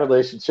shining that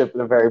relationship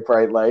in a very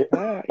bright light.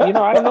 I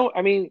don't know.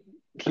 I mean,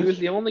 she was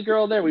the only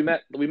girl there. We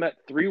met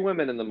three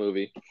women in the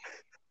movie.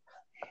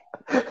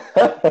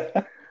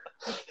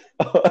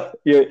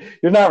 You're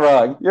not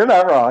wrong. You're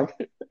not wrong.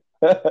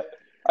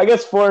 I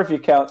guess four if you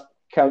count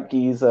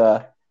Guy's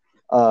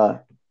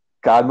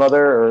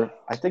godmother, or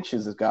I think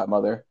she's his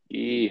godmother.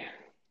 Guy,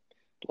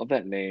 love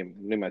that name.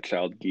 Name my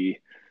child Guy.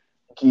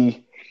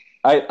 Guy.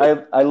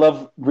 I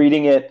love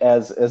reading it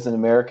as an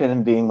American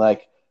and being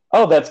like,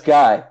 oh, that's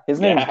Guy. His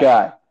name's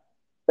Guy.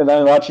 And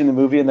I'm watching the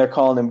movie and they're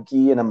calling him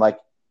Guy, and I'm like,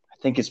 I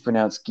think it's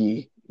pronounced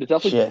Guy. That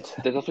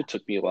definitely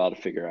took me a while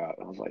to figure out.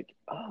 I was like,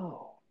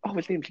 oh,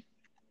 his name's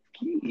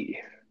Guy.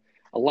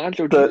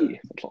 Alonzo G.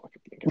 That's all I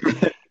could think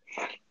of.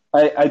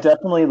 I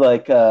definitely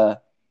like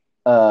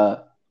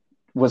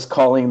was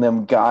calling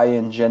them Guy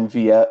and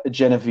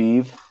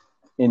Genevieve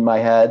in my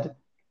head,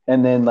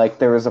 and then like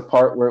there was a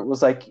part where it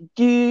was like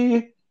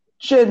Guy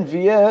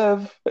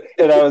Genevieve,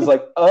 and I was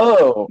like,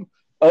 oh,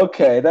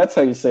 okay, that's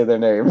how you say their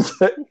names.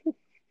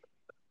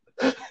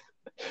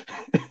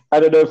 I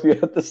don't know if you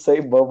had the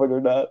same moment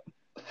or not.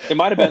 It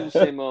might have been the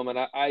same moment.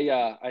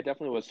 I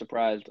definitely was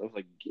surprised. I was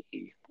like,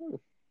 Guy.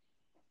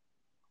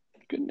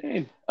 Good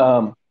name.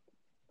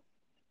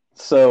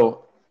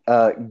 So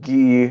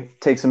Guy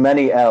takes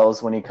many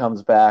L's when he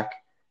comes back,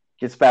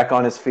 gets back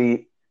on his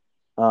feet,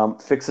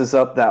 fixes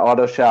up that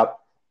auto shop.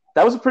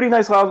 That was a pretty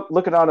nice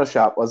looking auto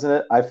shop, wasn't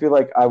it? I feel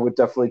like I would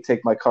definitely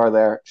take my car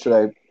there should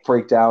I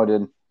break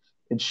down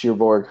in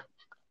Cherbourg.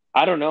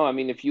 I don't know. I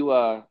mean, if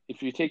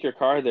you take your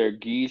car there,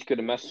 Geese could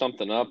have messed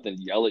something up, then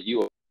yell at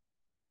you.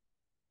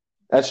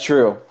 That's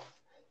true.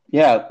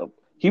 Yeah,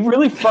 he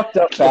really fucked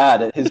up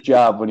bad at his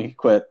job when he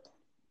quit.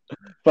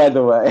 By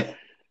the way,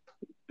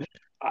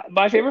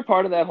 My favorite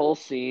part of that whole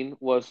scene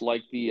was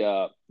like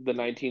the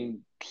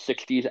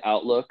 1960s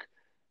outlook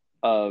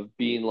of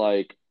being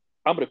like,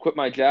 I'm gonna quit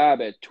my job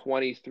at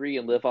 23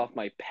 and live off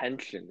my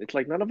pension. It's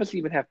like none of us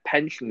even have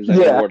pensions yeah,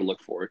 anymore to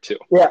look forward to.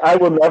 yeah, I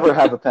will never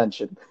have a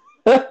pension.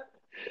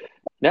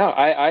 No,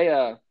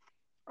 I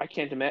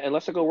can't imagine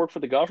unless I go work for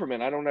the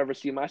government. I don't ever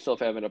see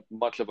myself having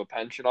much of a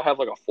pension. I'll have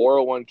like a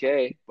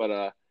 401k,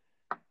 but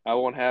I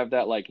won't have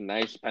that like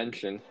nice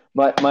pension.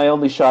 My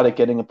only shot at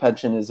getting a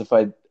pension is if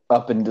I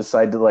up and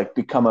decide to like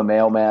become a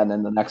mailman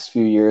in the next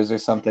few years or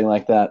something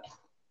like that.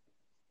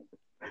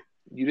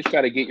 You just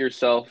got to get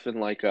yourself in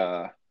like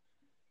a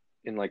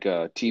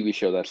TV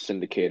show that's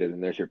syndicated,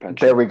 and there's your There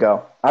pension. we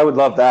go. I would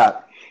love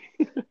that.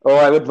 Oh,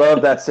 I would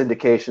love that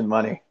syndication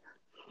money.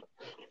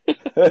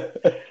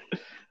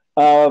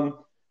 um,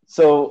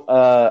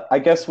 I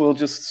guess we'll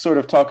just sort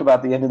of talk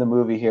about the end of the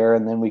movie here,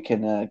 and then we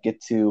can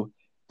get to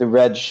the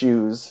red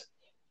shoes.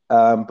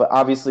 But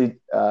obviously,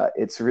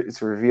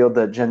 it's revealed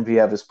that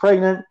Genevieve is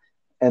pregnant,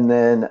 and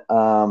then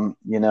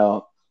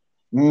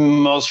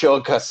Monsieur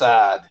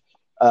Cassad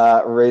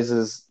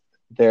raises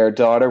their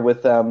daughter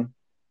with them,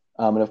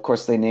 and of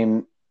course they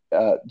name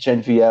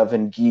Genevieve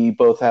and Guy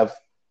both have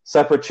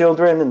separate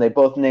children, and they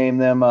both name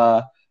them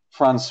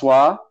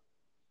Francois.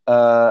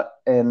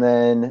 And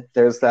then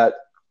there's that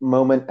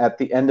moment at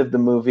the end of the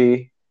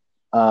movie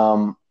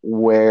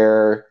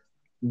where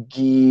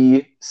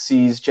Guy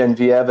sees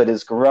Genevieve at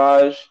his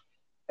garage,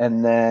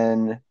 and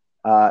then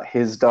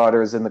his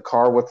daughter is in the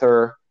car with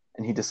her,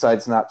 and he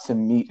decides not to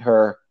meet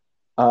her.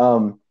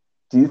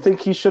 Do you think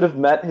he should have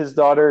met his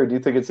daughter, or do you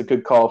think it's a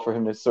good call for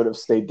him to sort of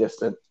stay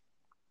distant?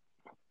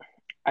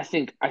 I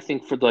think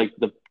for like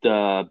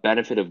the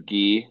benefit of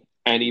Guy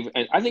and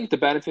I think the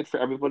benefit for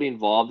everybody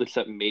involved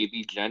except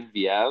maybe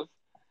Genevieve,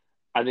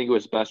 I think it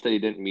was best that he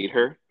didn't meet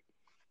her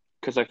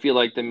because I feel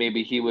like then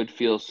maybe he would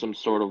feel some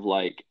sort of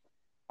like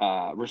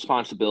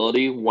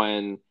responsibility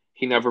when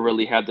he never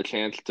really had the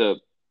chance to,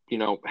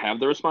 have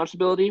the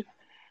responsibility.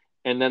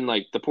 And then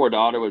like the poor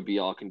daughter would be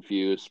all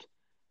confused,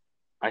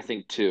 I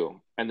think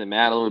too. And then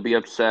Madeline would be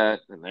upset,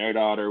 and their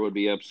daughter would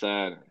be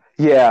upset.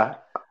 Yeah,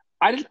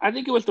 I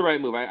think it was the right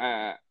move.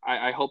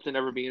 I hope to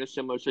never be in a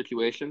similar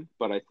situation,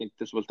 but I think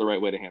this was the right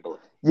way to handle it.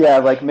 yeah.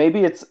 Like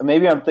maybe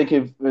I'm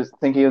thinking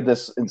of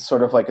this in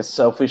sort of like a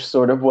selfish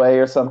sort of way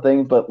or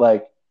something, but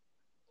like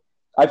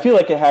I feel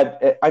like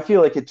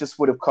it just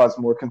would have caused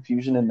more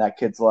confusion in that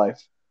kid's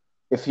life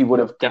if he would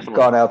have Definitely.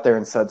 gone out there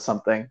and said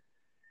something.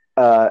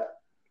 Uh,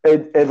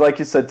 and like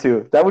you said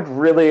too, that would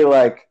really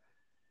like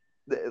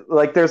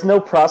there's no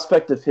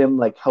prospect of him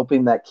like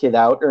helping that kid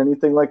out or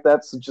anything like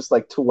that. So just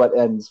like to what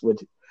ends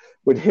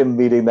would him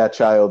meeting that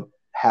child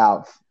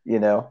have, you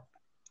know?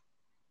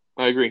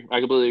 I agree. I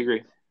completely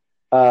agree.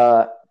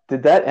 Uh,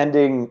 did that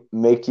ending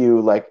make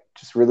you like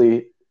just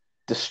really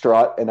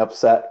distraught and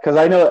upset? Because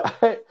I know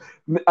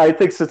I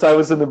think since I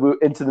was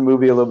into the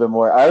movie a little bit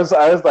more, I was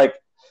like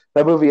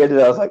that movie ended.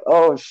 I was like,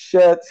 oh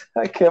shit,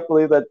 I can't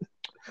believe that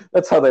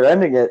that's how they're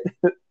ending it.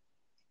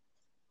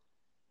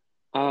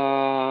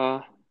 Uh,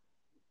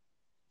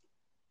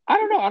 I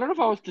don't know. I don't know if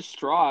I was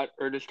distraught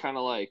or just kind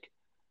of like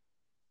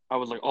I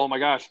was like, oh my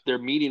gosh, they're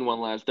meeting one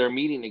last. They're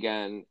meeting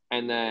again,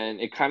 and then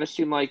it kind of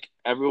seemed like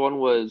everyone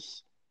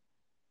was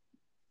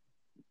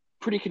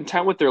pretty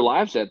content with their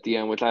lives at the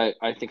end, which I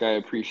think I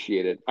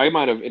appreciated. I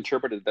might have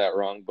interpreted that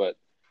wrong, but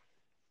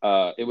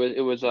it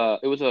was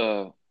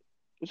a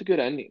good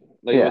ending.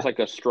 Like it was Yeah. like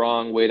a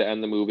strong way to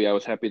end the movie. I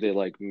was happy they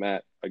like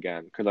met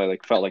again because I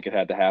like felt like it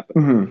had to happen.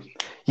 Mm-hmm.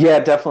 Yeah,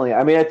 definitely.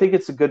 I mean, I think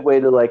it's a good way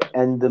to like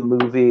end the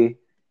movie,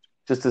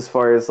 just as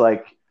far as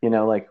like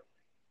like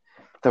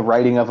the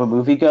writing of a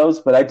movie goes.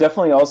 But I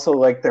definitely also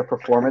like their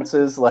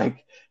performances,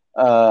 like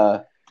uh,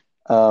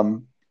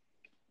 um,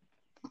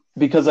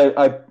 because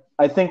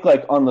I think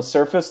like on the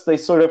surface they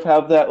sort of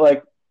have that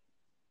like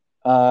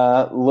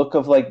look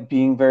of like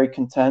being very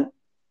content.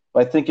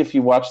 But I think if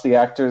you watch the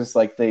actors,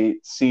 like they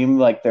seem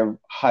like they're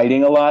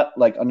hiding a lot,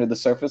 like under the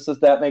surface.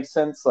 If that makes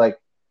sense, like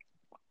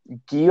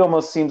Guy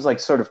almost seems like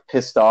sort of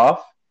pissed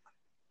off,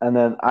 and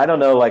then I don't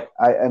know, like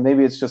and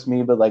maybe it's just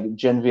me, but like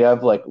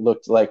Genevieve like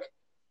looked like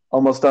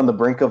almost on the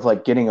brink of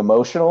like getting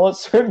emotional at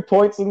certain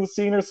points in the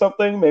scene or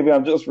something. Maybe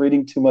I'm just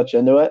reading too much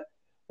into it,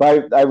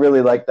 but I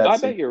really like No, that I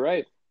scene. bet you're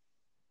right.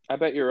 I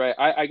bet you're right.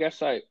 I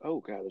guess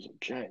oh god, there's a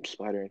giant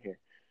spider in here.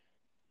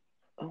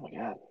 Oh my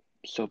god,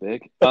 so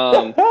big.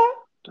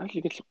 I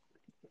should get some,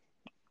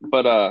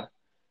 but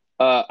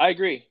I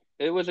agree.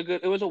 It was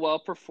a well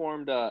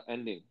performed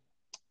ending,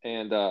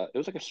 and it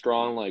was like a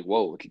strong like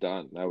whoa, it's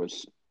done. That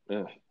was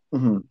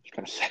Mhm. it's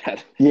kind of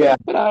sad, Yeah,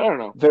 but I don't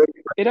know. very.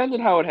 It ended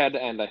how it had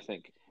to end. I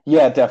think.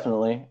 Yeah,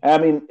 definitely. I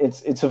mean,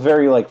 it's a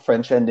very like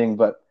French ending,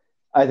 but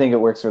I think it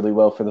works really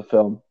well for the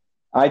film.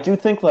 I do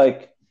think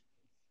like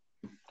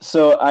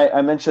so.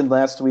 I mentioned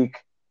last week.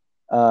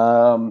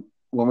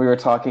 when we were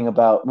talking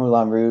about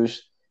Moulin Rouge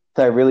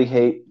that I really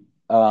hate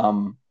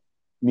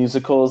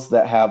musicals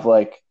that have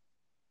like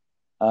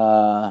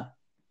uh,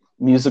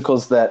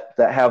 musicals that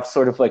have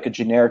sort of like a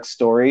generic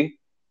story,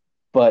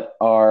 but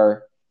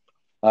are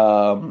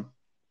sort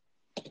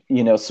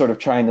of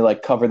trying to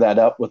like cover that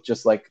up with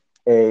just like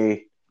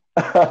a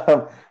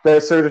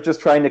they're sort of just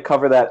trying to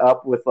cover that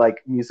up with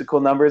like musical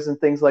numbers and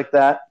things like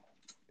that.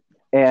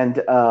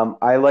 And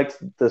I liked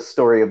the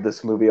story of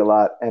this movie a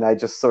lot, and I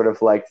just sort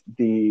of liked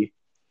the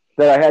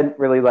that I hadn't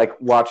really like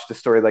watched a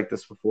story like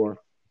this before.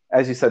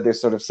 As you said, there's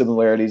sort of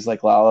similarities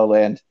like La La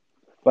Land,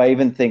 but I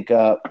even think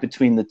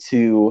between the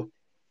two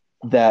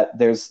that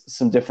there's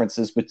some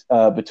differences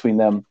between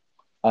them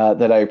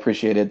that I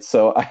appreciated.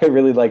 So I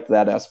really liked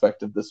that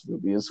aspect of this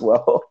movie as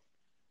well.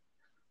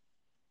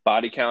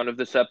 Body count of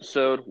this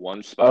episode, one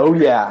Oh spider.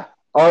 yeah,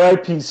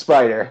 R.I.P.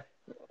 Spider.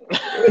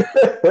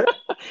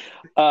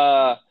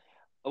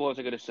 What was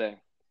I going to say?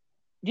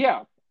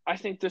 Yeah, I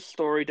think this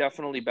story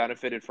definitely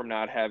benefited from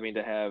not having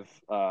to have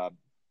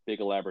big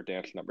elaborate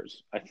dance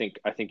numbers. I think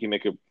you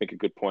make a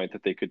good point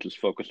that they could just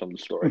focus on the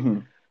story. Mm-hmm.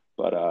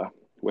 But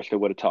wish they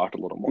would have talked a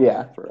little more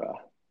Yeah. for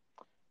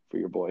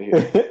your boy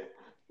here.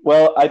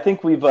 Well, I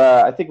think we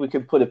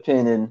could put a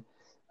pin in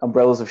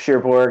Umbrellas of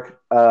Cherbourg.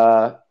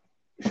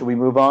 Should we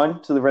move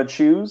on to the Red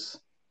Shoes?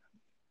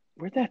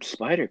 Where'd that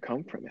spider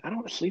come from? I don't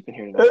want to sleep in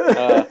here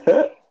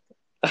tonight.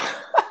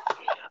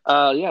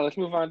 Yeah, let's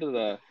move on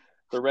to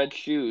the Red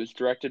Shoes,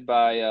 directed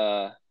by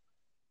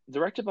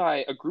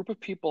a group of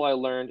people I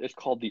learned is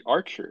called the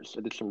Archers.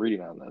 I did some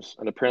reading on this,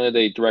 and apparently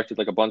they directed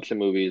like a bunch of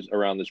movies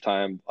around this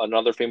time.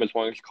 Another famous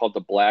one is called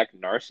The Black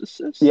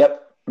Narcissus.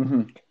 Yep.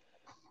 Mm-hmm.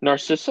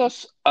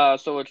 Narcissus.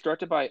 So it's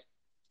directed by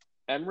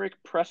Emmerich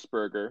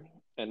Pressburger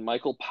and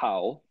Michael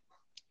Powell,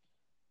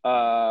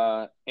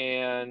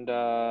 and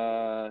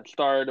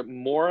starred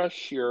Maura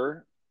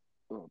Shearer.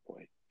 Oh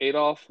boy.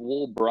 Adolf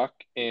Wohlbruck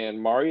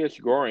and Marius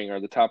Goring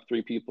are the top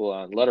three people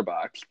on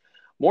Letterboxd.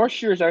 Maura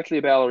Shearer is actually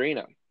a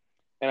ballerina.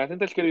 And I think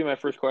that's going to be my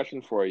first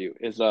question for you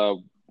is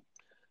so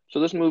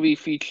this movie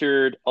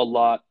featured a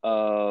lot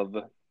of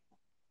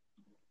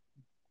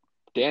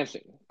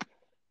dancing.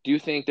 Do you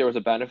think there was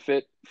a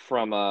benefit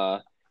from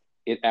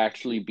it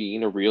actually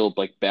being a real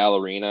like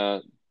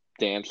ballerina,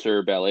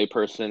 dancer, ballet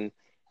person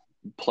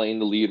playing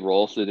the lead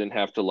role so they didn't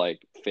have to like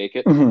fake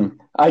it? Mm-hmm.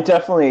 I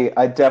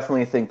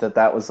definitely think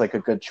that was like a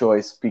good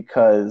choice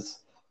because,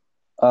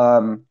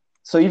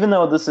 so even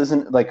though this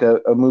isn't like a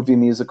movie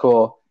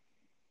musical,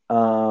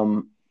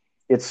 um,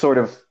 it sort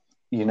of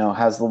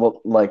has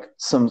like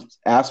some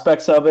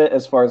aspects of it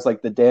as far as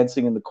like the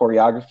dancing and the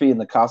choreography and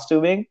the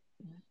costuming,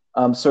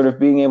 sort of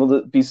being able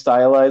to be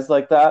stylized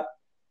like that.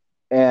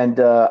 And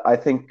I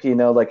think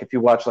like if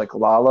you watch like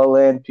La La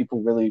Land,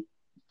 people really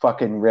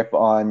fucking rip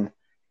on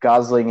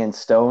Gosling and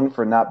Stone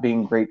for not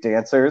being great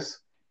dancers,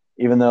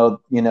 even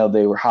though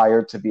they were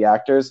hired to be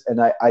actors.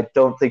 And I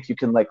don't think you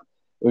can like,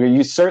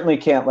 you certainly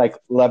can't like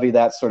levy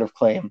that sort of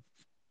claim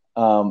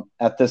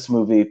at this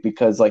movie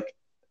because like,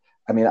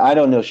 I mean, I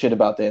don't know shit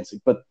about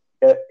dancing, but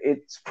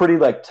it's pretty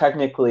like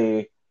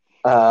technically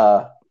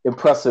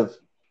impressive,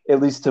 at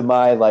least to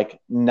my like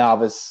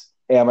novice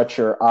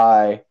amateur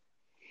eye.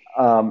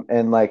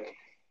 And like,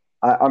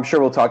 I'm sure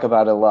we'll talk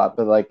about it a lot,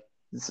 but like,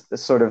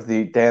 sort of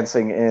the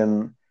dancing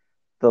in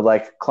the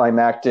like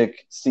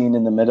climactic scene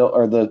in the middle,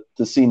 or the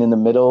scene in the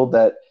middle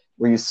that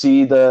where you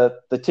see the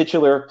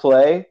titular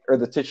play or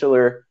the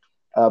titular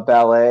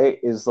ballet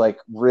is like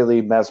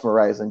really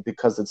mesmerizing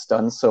because it's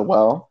done so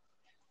well.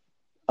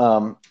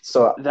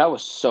 So That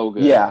was so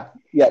good. yeah,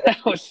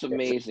 That was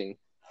amazing.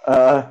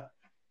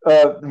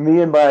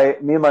 Me and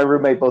my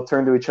roommate both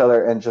turned to each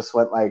other and just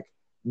went like,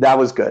 "That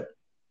was good.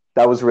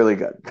 That was really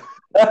good."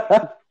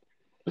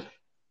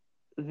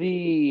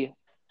 The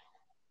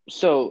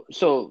so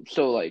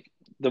like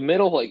the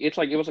middle like it's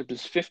like it was like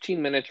this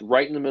 15 minutes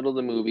right in the middle of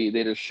the movie.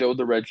 They just showed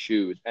the red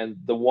shoes, and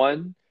there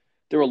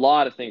were a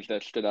lot of things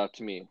that stood out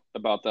to me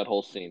about that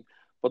whole scene.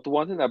 But the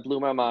one thing that blew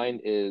my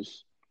mind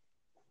is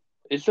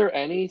there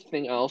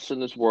anything else in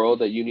this world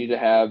that you need to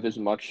have as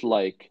much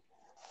like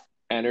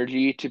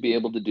energy to be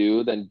able to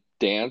do than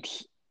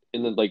dance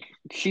in the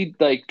she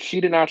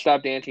did not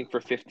stop dancing for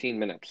 15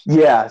 minutes.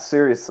 Yeah,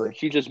 seriously.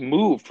 She just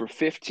moved for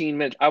 15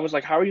 minutes. I was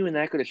like, how are you in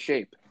that good a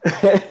shape?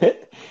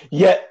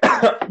 Yeah,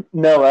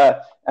 no.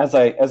 As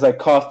I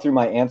cough through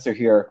my answer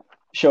here,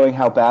 showing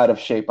how bad of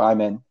shape I'm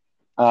in,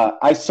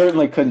 I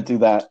certainly couldn't do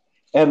that.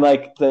 And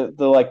like the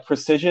like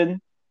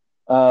precision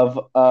of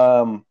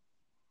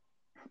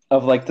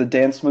like the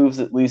dance moves,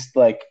 at least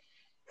like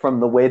from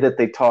the way that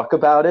they talk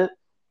about it,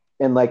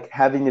 and like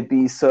having to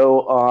be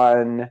so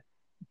on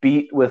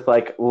beat with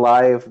like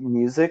live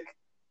music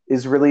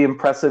is really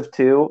impressive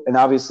too. And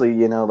obviously,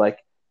 like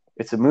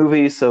it's a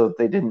movie, so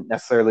they didn't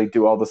necessarily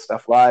do all the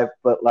stuff live,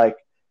 but like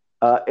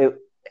it,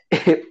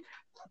 it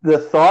the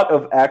thought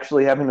of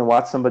actually having to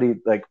watch somebody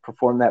like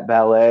perform that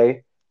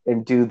ballet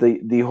and do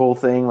the whole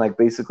thing like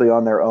basically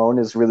on their own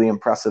is really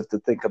impressive to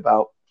think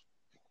about.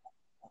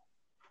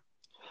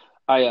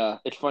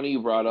 It's funny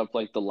you brought up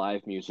like the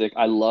live music.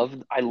 I love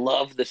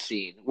the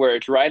scene where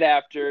it's right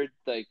after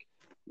like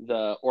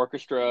the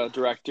orchestra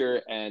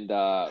director and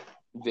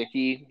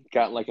Vicky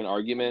got in, like an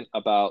argument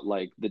about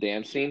like the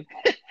dance scene,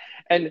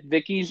 and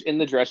Vicky's in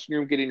the dressing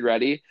room getting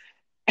ready,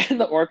 and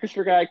the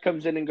orchestra guy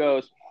comes in and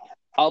goes,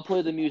 "I'll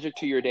play the music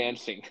to your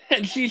dancing,"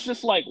 and she's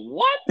just like,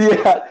 "What?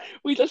 Yeah,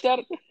 We just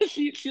had."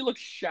 She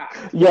looks shocked.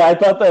 yeah, I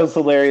thought that was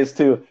hilarious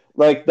too.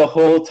 Like the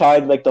whole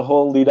time, like the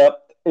whole lead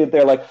up,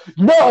 they're like,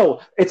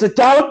 "No, it's a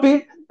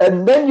downbeat,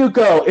 and then you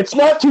go. It's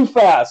not too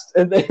fast."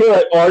 And they're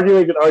like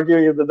arguing,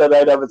 and then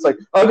I know it's like,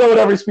 "I'll go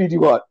whatever speed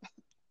you want."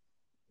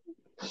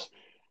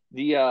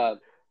 The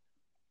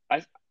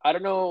I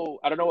don't know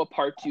what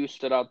part to you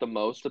stood out the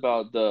most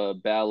about the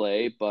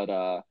ballet,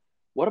 but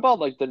what about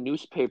like the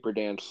newspaper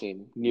dance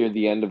scene near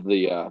the end of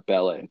the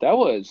ballet? That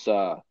was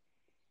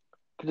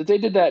because if they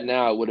did that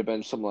now, it would have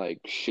been some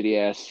like shitty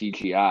ass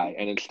CGI,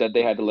 and instead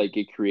they had to like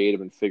get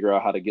creative and figure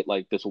out how to get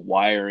like this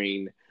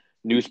wiring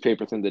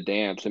newspaper thing to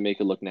dance and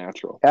make it look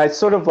natural. And I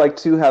sort of like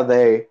too how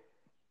they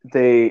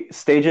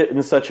stage it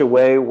in such a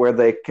way where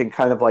they can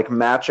kind of like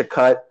match a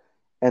cut,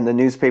 and the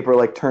newspaper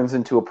like turns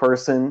into a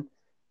person,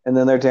 and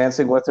then they're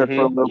dancing with her for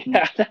a little.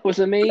 Yeah, that was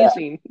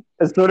amazing.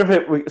 It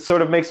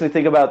sort of makes me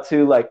think about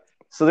too, like,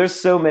 so there's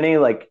so many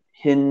like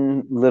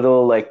hidden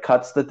little like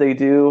cuts that they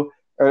do,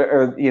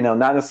 or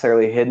not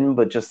necessarily hidden,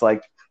 but just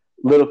like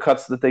little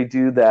cuts that they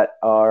do that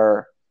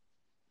are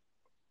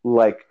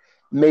like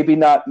maybe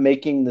not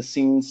making the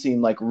scene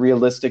seem like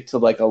realistic to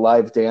like a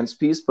live dance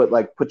piece, but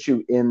like put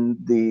you in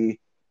the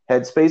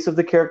headspace of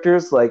the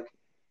characters, like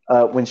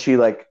when she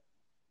like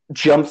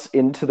jumps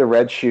into the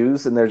red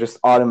shoes and they're just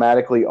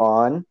automatically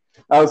on.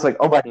 I was like,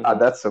 oh my god,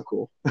 that's so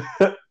cool.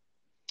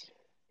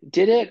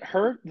 Did it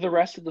hurt the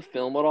rest of the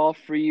film at all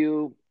for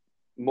you,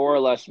 more or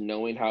less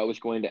knowing how it was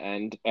going to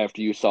end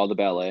after you saw the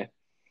ballet?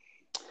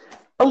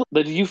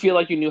 Did you feel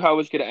like you knew how it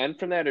was going to end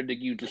from that, or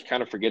did you just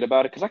kind of forget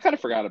about it? Because I kind of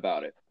forgot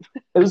about it.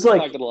 It was I'm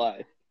like, not gonna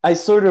lie. I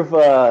sort of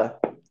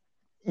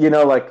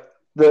like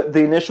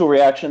the initial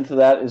reaction to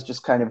that is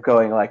just kind of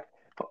going like,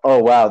 oh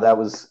wow, that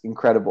was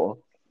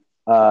incredible.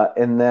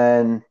 And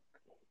then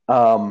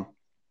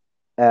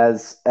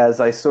as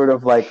I sort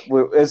of like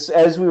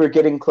as we were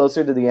getting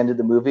closer to the end of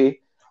the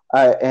movie,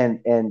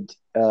 and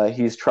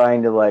he's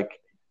trying to like,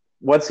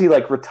 once he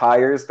like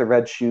retires, the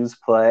red shoes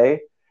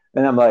play,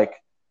 and I'm like,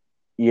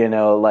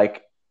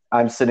 like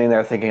I'm sitting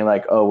there thinking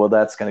like, oh well,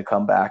 that's gonna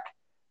come back.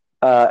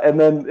 And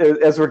then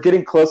as we're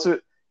getting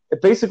closer,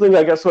 basically,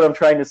 I guess what I'm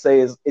trying to say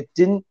is it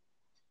didn't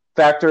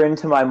factor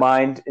into my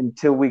mind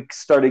until we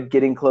started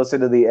getting closer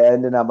to the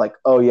end, and I'm like,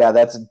 oh yeah,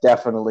 that's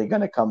definitely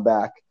going to come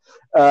back.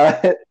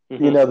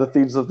 The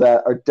themes of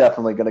that are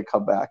definitely going to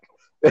come back,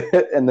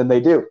 and then they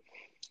do.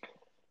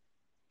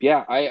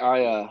 Yeah,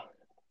 I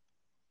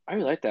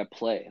really like that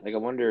play. Like, I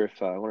wonder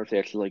if they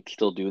actually like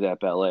still do that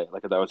ballet.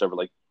 Like, if that was ever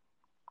like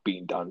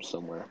being done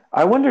somewhere.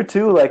 I wonder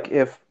too, like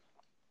if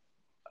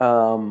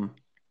the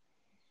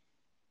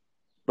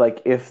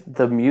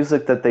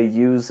music that they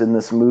use in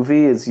this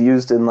movie is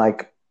used in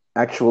like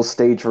actual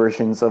stage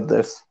versions of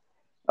this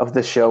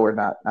show or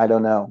not. I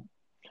don't know.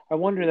 I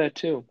wonder that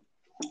too.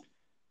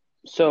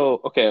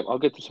 So, okay, I'll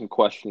get to some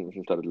questions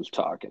instead of just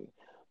talking.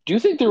 Do you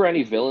think there were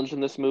any villains in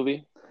this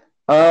movie?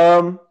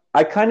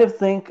 I kind of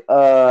think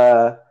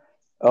I'm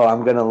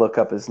gonna look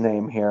up his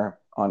name here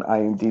on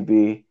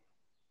IMDb.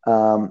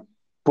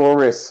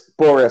 Boris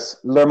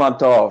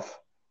Lermontov.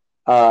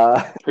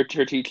 Her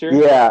teacher?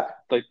 Yeah.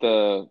 Like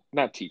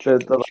not teacher,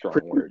 the strong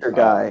producer word.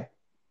 guy.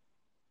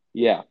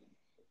 Yeah.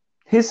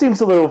 He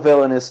seems a little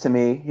villainous to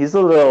me. He's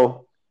a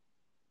little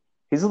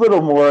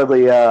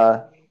morally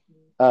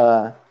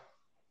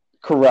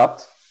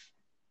corrupt.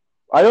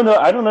 I don't know.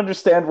 I don't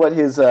understand what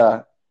his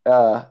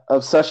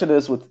obsession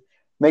is with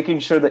making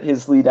sure that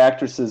his lead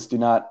actresses do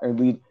not, or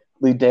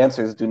lead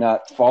dancers do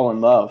not fall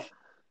in love.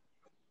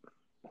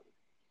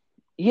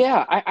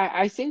 Yeah,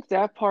 I think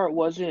that part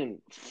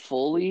wasn't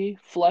fully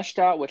fleshed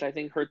out, which I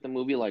think hurt the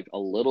movie like a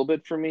little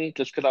bit for me,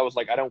 just because I was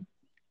like, I don't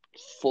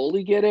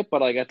fully get it,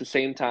 but like at the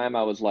same time,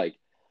 I was like,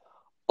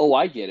 oh,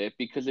 I get it,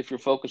 because if you're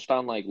focused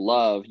on like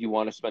love, you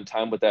want to spend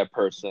time with that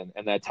person,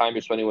 and that time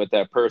you're spending with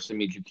that person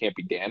means you can't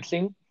be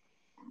dancing.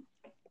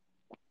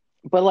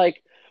 But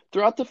like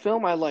throughout the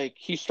film,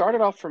 he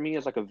started off for me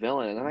as like a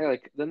villain, and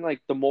then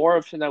the more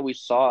of him that we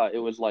saw, it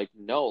was like,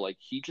 no, like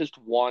he just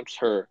wants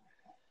her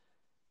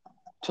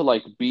to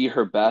like be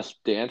her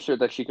best dancer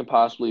that she can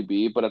possibly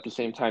be, but at the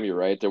same time, you're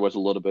right, there was a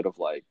little bit of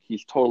like,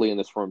 he's totally in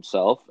this for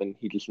himself, and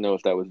he just knows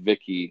that with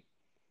Vicky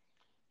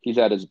he's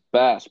at his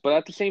best. But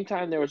at the same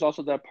time, there was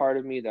also that part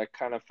of me that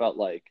kind of felt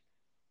like,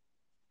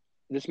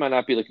 this might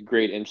not be like a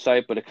great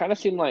insight, but it kind of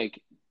seemed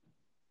like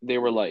they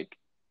were like,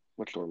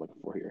 what's the word I'm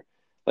looking for here?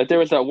 Like there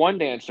was that one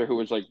dancer who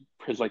was like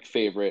his like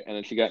favorite, and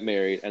then she got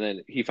married, and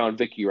then he found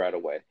Vicky right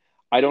away.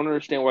 I don't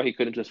understand why he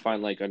couldn't just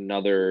find like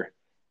another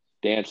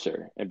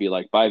dancer and be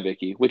like, bye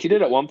Vicky, which he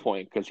did at one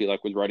point, because he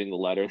like was writing the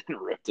letter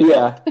and ripped it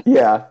out.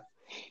 Yeah.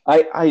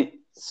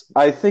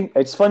 I think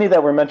it's funny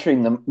that we're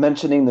mentioning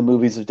the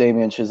movies of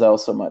Damien Chazelle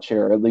so much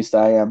here, or at least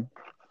I am.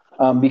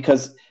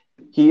 because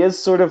he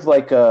is sort of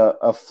like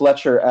a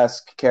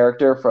Fletcher-esque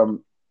character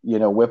from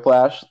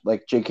Whiplash,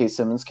 like J.K.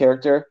 Simmons'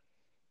 character,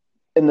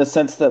 in the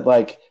sense that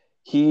like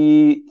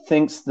he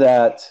thinks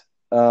that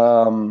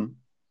um,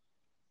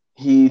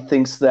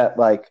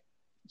 like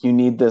you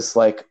need this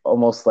like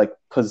almost like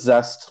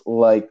possessed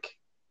like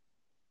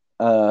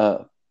uh,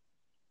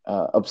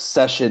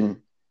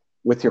 obsession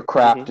with your Hmm.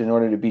 craft in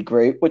order to be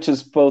great, which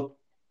is both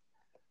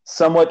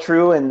somewhat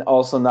true and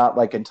also not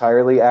like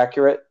entirely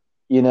accurate.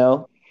 You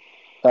know,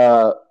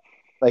 uh,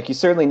 like you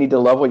certainly need to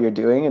love what you're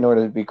doing in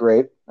order to be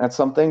great at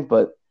something,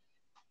 but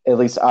at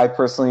least I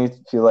personally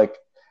feel like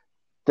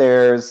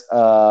there's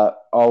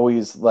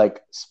always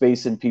like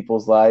space in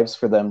people's lives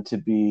for them to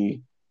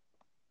be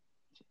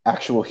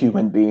actual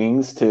human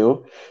beings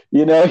too.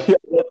 You know,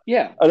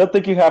 Yeah, I don't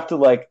think you have to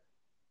like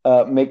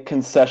make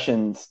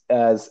concessions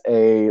as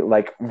a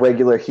like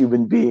regular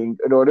human being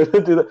in order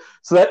to do that.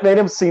 So that made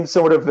him seem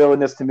sort of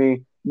villainous to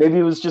me. Maybe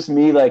it was just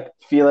me like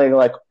feeling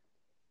like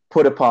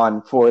put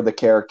upon for the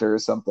character or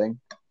something.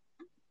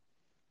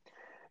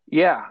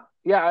 yeah,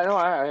 yeah. I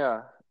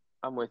know.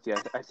 I'm with you.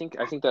 I think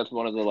that's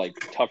one of the like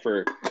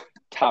tougher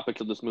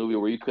topics of this movie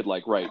where you could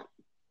like write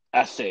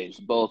essays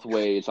both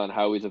ways on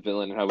how he's a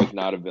villain and how he's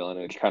not a villain.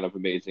 And it's kind of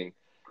amazing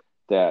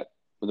that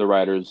the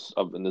writers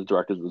of and the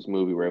directors of this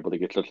movie were able to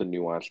get such a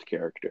nuanced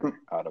character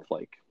out of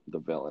like the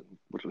villain,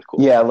 which was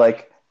cool. Yeah,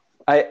 like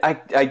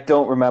I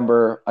don't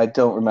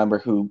remember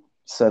who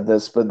said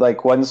this, but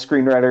like one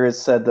screenwriter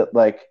has said that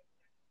like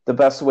the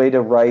best way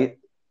to write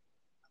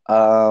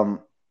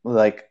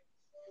like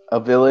a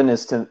villain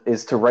is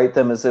to write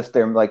them as if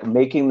they're like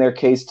making their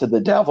case to the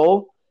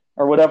devil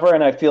or whatever.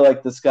 And I feel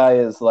like this guy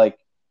is like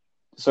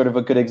sort of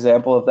a good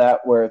example of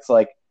that, where it's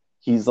like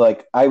he's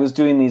like, I was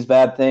doing these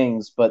bad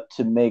things, but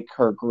to make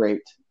her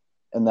great,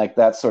 and like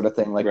that sort of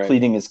thing, like Right.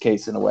 pleading his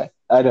case in a way.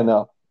 I don't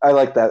know. I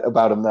like that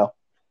about him though.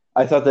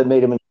 I thought that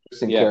made him an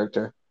interesting Yeah,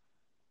 character.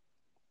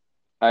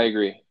 I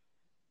agree.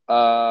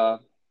 Uh,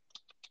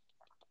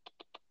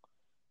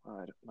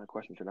 my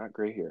questions are not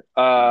great here.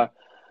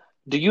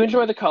 Do you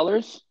enjoy the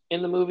colors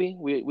in the movie?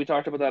 We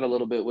talked about that a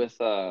little bit with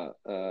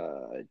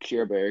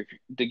Cheerberg.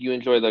 Did you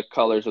enjoy the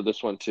colors of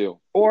this one too?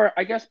 Or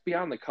I guess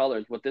beyond the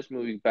colors, what this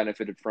movie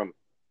benefited from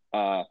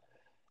uh,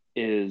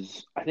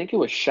 is I think it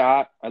was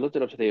shot. I looked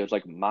it up today. It was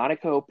like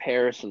Monaco,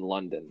 Paris, and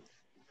London.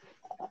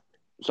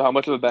 So how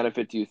much of a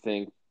benefit do you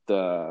think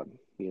the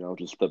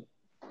just the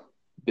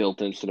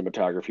built-in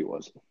cinematography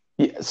was?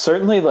 Yeah,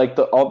 certainly, like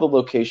the all the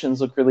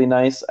locations look really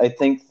nice.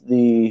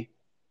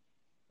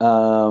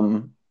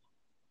 Um,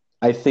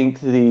 I think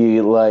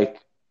the like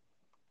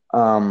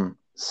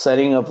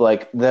setting of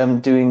like them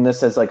doing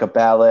this as like a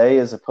ballet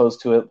as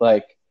opposed to it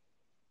like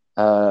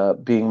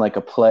being like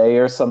a play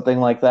or something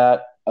like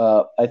that.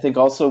 I think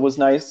also was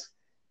nice.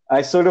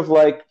 I sort of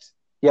liked,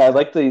 yeah, I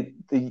like the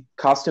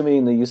costuming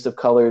and the use of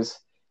colors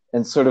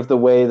and sort of the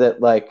way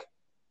that like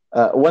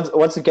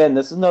once again,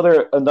 this is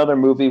another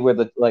movie where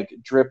the like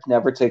drip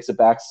never takes a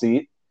back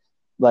seat.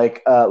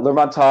 Like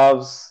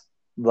Lermontov's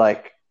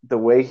like the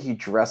way he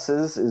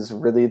dresses is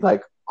really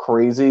like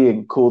crazy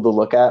and cool to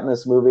look at in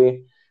this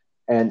movie,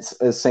 and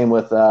same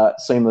with uh,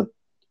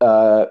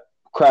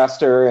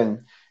 Craster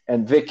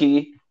and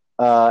Vicky,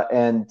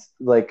 and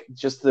like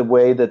just the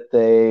way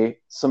that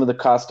some of the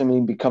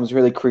costuming becomes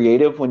really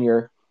creative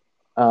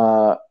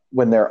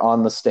when they're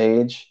on the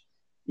stage.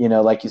 You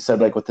know, like you said,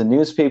 Mm-hmm. like with the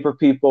newspaper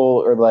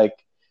people or like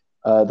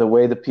the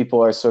way that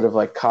people are sort of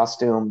like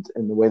costumed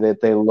and the way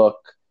that they look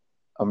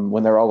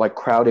when they're all like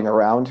crowding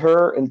around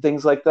her and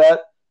things like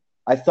that.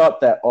 I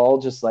thought that all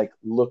just like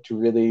looked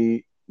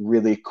really,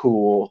 really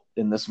cool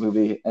in this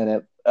movie, and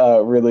it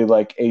really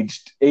like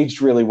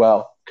aged really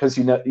well because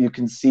you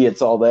can see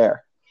it's all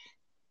there.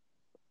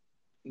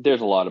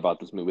 There's a lot about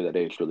this movie that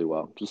aged really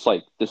well. Just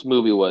like this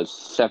movie was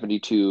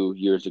 72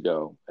 years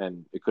ago,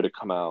 and it could have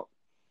come out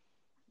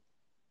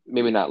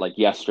maybe not like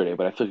yesterday,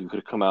 but I feel like it could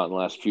have come out in the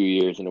last few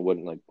years, and it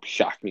wouldn't like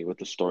shock me with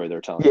the story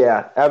they're telling.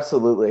 Yeah,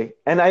 absolutely.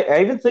 And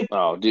I even think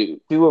Oh, dude,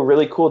 do a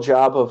really cool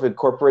job of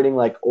incorporating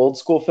like old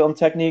school film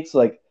techniques.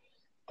 Like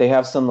they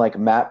have some like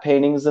matte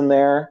paintings in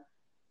there,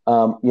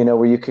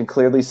 where you can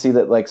clearly see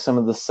that like some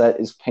of the set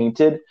is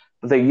painted,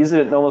 but they use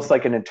it in almost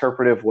like an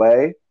interpretive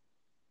way.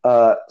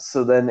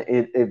 So then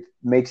it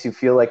makes you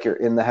feel like you're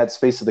in the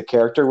headspace of the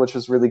character, which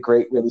was really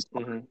great, really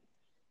smart. hmm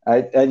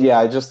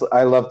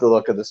I love the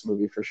look of this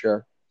movie for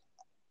sure.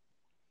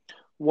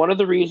 one of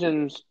the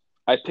reasons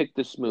I picked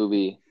this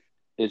movie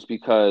is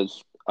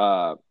because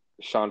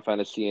Sean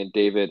Fennessy and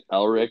David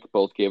Elric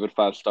both gave it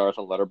 5 stars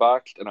on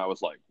Letterboxd, and I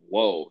was like,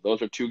 "Whoa,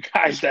 those are two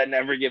guys that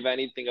never give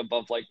anything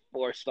above like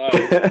 4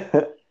 stars."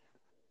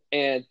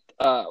 And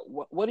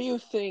what do you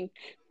think?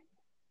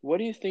 What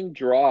do you think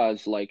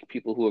draws like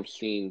people who have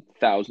seen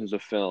thousands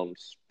of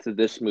films to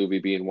this movie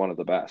being one of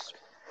the best?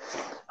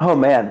 Oh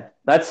man,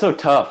 that's so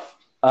tough.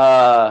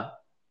 Uh,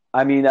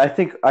 I mean, I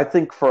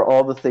think for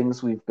all the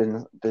things we've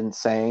been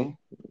saying,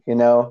 you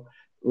know,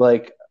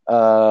 like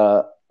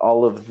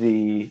all of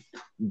the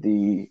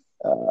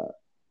uh,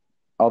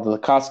 all the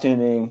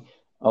costuming,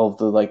 all of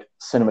the like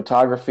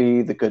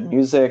cinematography, the good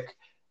music,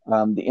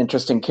 the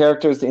interesting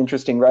characters, the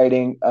interesting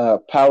writing.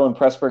 Powell and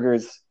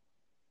Pressburger's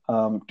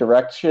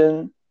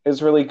direction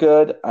is really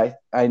good.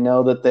 I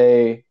know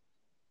that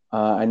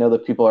I know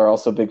that people are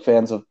also big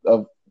fans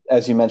of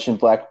as you mentioned,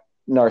 Black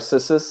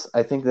Narcissus.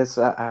 I think this.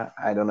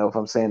 I don't know if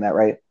I'm saying that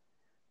right,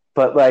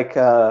 but like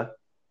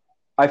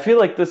I feel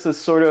like this is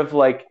sort of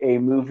like a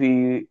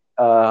movie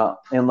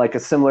in like a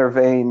similar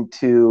vein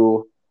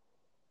to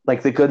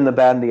like the good and the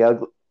bad and the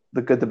ugly,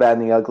 the good, the bad,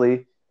 and the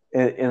ugly,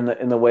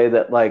 in the way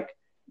that like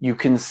you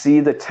can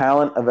see the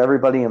talent of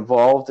everybody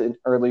involved in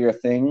earlier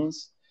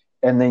things,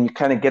 and then you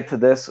kind of get to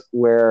this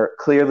where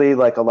clearly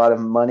like a lot of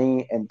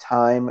money and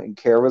time and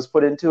care was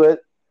put into it,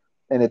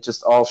 and it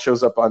just all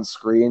shows up on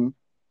screen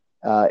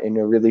in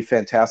a really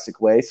fantastic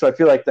way. So I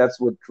feel like that's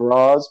what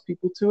draws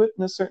people to it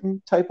in a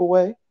certain type of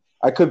way.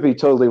 I could be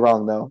totally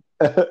wrong though.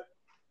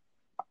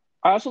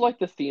 I also like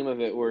the theme of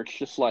it where it's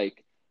just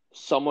like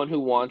someone who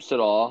wants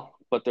it all,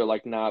 but they're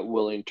like not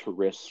willing to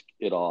risk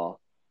it all.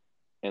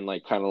 And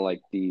like kind of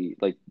like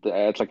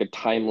it's like a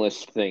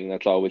timeless thing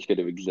that's always going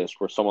to exist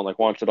where someone like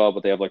wants it all,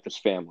 but they have like this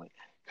family.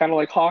 Kind of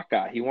like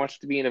Hawkeye. He wants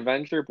to be an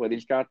Avenger, but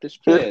he's got this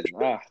kid.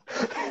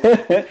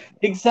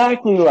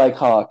 Exactly like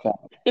Hawkeye.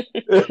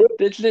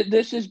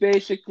 This is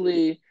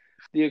basically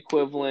the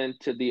equivalent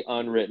to the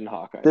unwritten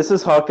Hawkeye. This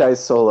is Hawkeye's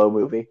solo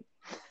movie.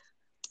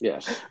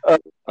 Yes.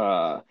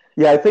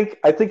 Yeah, I think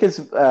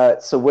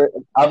it's so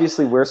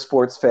we're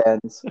sports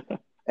fans,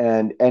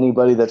 and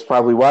anybody that's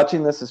probably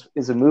watching this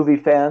is a movie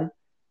fan.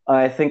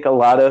 I think a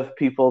lot of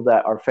people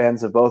that are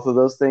fans of both of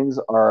those things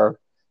are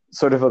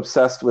sort of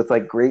obsessed with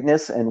like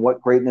greatness and what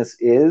greatness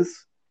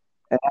is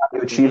and how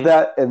to achieve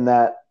that, and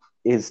that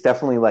is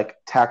definitely like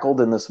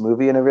tackled in this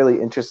movie in a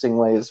really interesting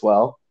way as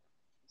well.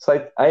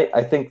 So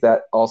I think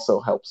that also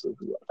helps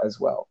as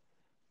well.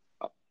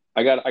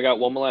 I got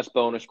one more last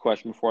bonus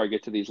question before I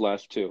get to these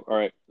last two. All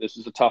right, this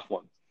is a tough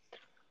one.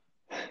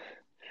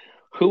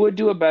 Who would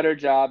do a better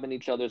job in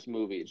each other's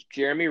movies?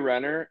 Jeremy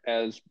Renner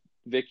as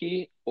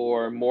Vicky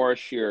or Maura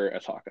Shearer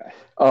as Hawkeye?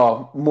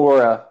 Oh,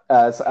 Maura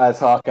as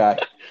Hawkeye.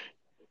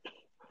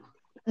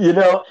 You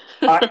know,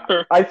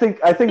 I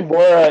think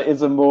Maura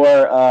is a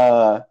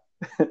more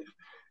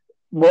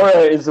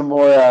Maura is a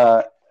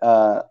more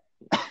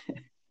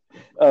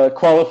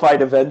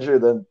qualified Avenger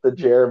than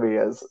Jeremy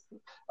is.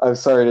 I'm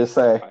sorry to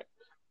say.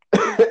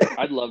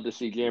 I'd love to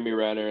see Jeremy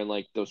Renner in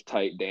like those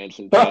tight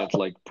dancing pants,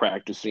 like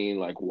practicing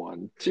like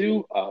 1,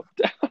 2, up,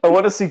 down. I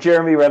want to see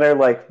Jeremy Renner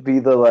like be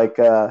the like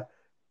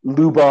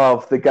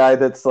Lubov, the guy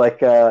that's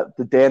like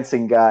the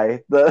dancing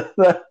guy.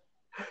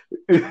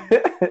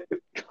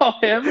 Oh,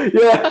 him?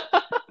 Yeah.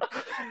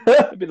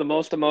 That'd be the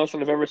most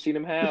emotion I've ever seen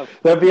him have.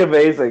 That'd be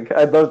amazing.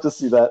 I'd love to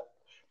see that.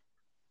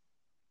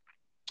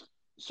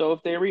 So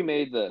if they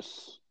remade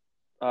this,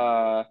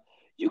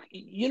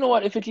 you know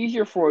what? If it's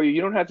easier for you,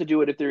 you don't have to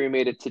do it if they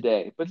remade it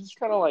today. But it's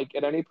kind of like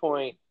at any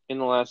point in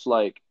the last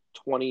like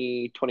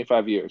 20,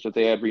 25 years, if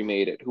they had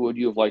remade it, who would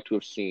you have liked to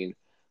have seen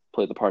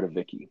play the part of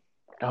Vicky?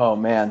 Oh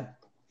man,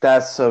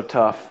 that's so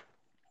tough.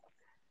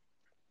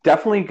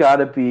 Definitely got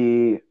to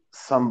be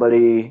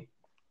somebody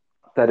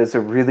that is a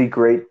really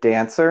great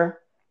dancer.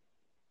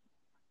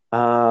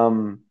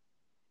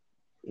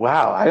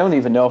 Wow, I don't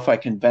even know if I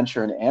can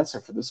venture an answer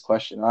for this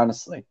question,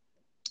 honestly,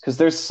 because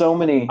there's so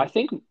many.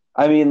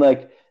 I mean,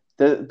 like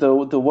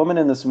the woman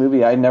in this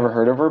movie, I'd never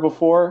heard of her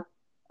before.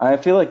 I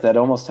feel like that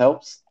almost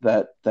helps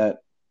that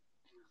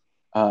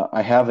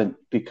I haven't,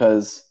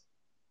 because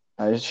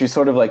she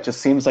sort of like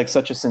just seems like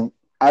such a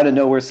out of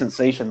nowhere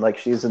sensation, like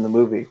she is in the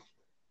movie.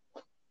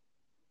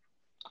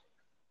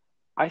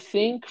 I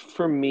think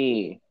for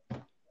me,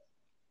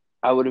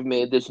 I would have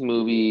made this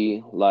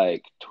movie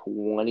like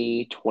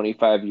 20,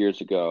 25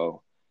 years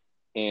ago,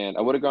 and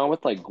I would have gone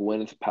with like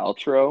Gwyneth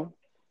Paltrow,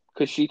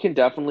 because she can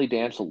definitely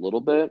dance a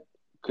little bit,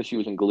 because she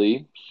was in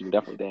Glee. She can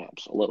definitely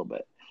dance a little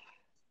bit.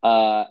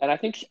 And I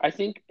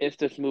think if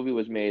this movie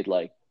was made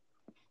like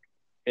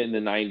in the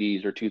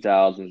 90s or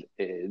 2000s,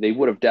 they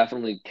would have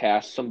definitely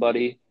cast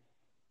somebody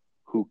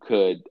who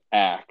could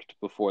act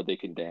before they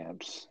can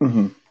dance.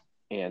 Mm-hmm.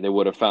 And they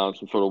would have found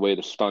some sort of way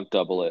to stunt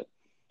double it.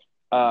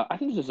 I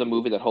think this is a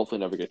movie that hopefully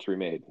never gets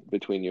remade,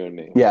 between you and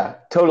me. Yeah,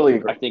 totally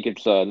agree. I think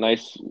it's a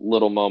nice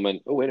little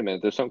moment. Oh, wait a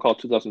minute. There's something called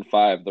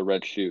 2005, The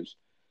Red Shoes.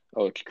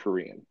 Oh, it's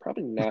Korean.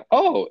 Probably not.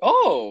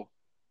 Oh!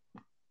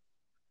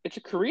 It's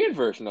a Korean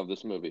version of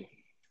this movie.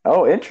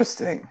 Oh,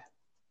 interesting.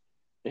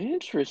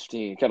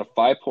 Interesting. Got a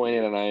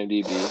 5.8 on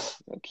IMDb.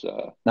 That's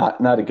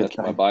not a good that's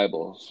time. my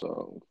Bible,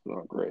 so it's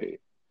not great.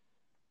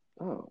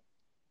 Oh,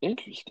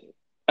 interesting.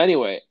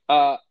 Anyway,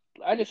 I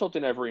just hope they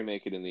never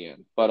remake it in the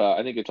end. But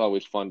I think it's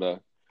always fun to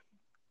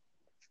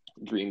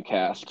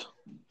Dreamcast.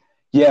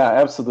 Yeah,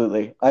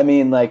 absolutely. I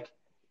mean, like,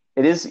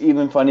 it is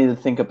even funny to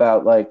think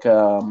about, like,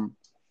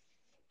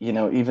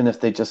 even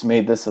if they just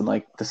made this in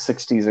like the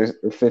 60s or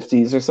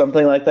 50s or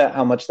something like that,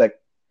 how much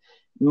that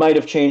might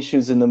have changed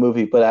who's in the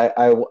movie. But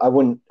I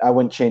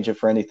wouldn't change it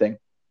for anything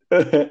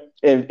in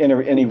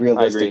any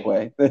realistic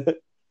way.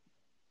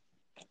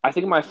 I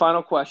think my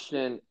final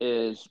question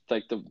is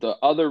like the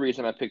other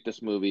reason I picked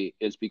this movie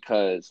is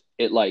because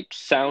it like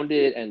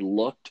sounded and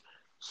looked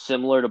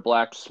similar to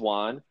Black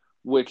Swan,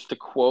 which to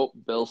quote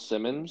Bill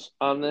Simmons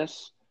on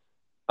this,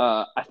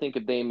 I think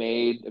if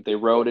they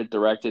wrote it,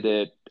 directed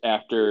it,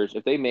 actors,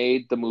 if they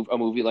made a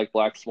movie like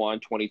Black Swan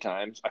 20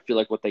 times, I feel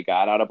like what they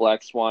got out of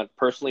Black Swan,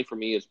 personally for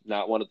me, is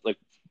not one of like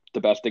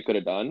the best they could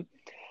have done.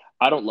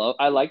 I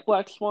like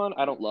Black Swan.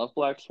 I don't love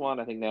Black Swan.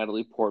 I think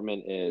Natalie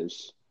Portman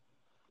is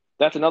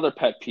that's another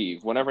pet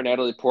peeve. Whenever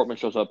Natalie Portman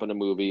shows up in a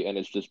movie and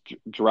is just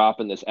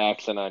dropping this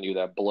accent on you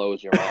that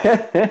blows your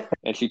mind,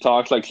 and she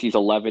talks like she's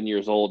 11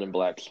 years old in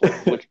Black Swan,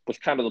 which was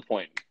kind of the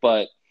point.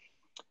 But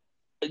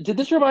did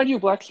this remind you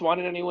of Black Swan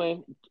in any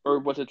way, or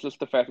was it just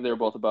the fact that they were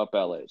both about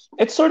ballets?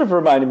 It sort of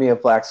reminded me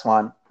of Black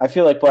Swan. I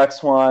feel like Black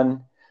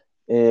Swan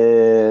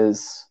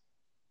is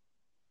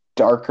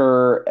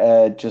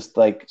darker, just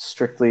like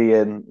strictly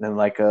in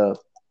like a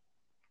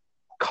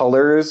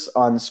colors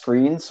on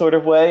screen sort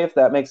of way, if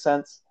that makes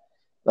sense.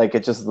 Like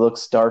it just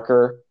looks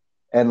darker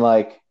and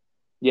like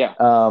Yeah.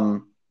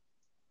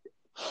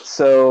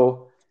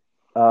 So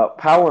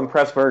Powell and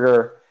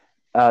Pressburger,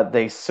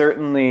 they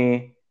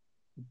certainly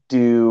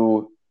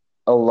do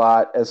a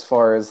lot as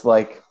far as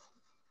like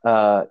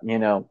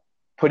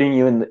putting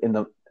you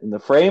in the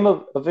frame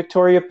of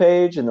Victoria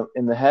Page and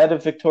in the head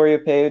of Victoria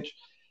Page.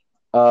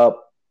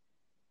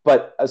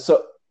 But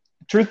so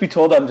truth be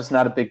told, I'm just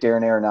not a big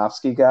Darren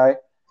Aronofsky guy.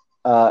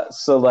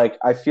 So like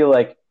I feel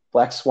like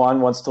Black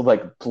Swan wants to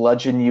like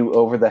bludgeon you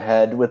over the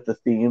head with the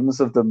themes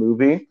of the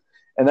movie,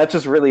 and that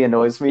just really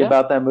annoys me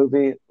about that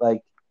movie.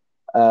 Like,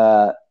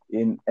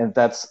 and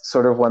that's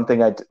sort of one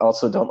thing I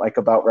also don't like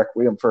about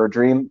Requiem for a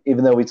Dream,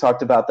 even though we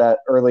talked about that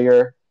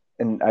earlier,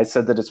 and I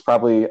said that it's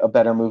probably a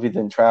better movie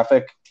than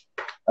Traffic,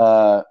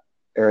 or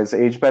it's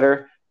aged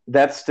better.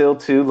 That's still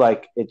too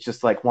like it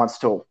just like wants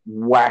to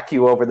whack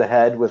you over the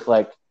head with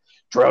like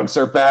drugs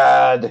are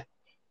bad,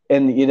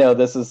 and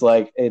this is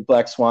like a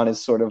Black Swan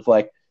is sort of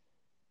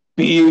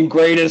being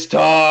great is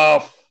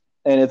tough,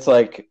 and it's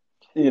like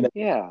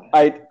Yeah.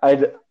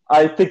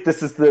 I think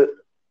this is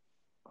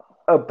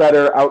a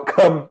better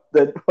outcome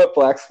than what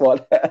Black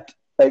Swan had,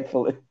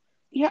 thankfully.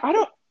 Yeah, I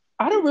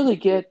don't really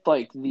get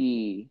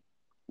the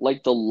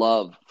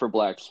love for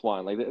Black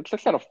Swan. Like it's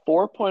got a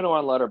 4.0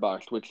 on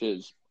Letterboxd, which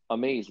is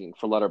amazing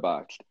for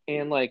Letterboxd.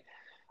 And like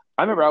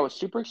I remember I was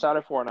super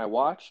excited for it and I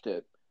watched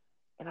it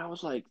and I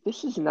was like,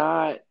 this is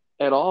not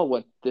at all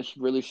what this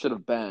really should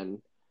have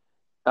been.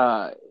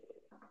 I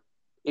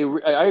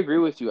agree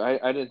with you. I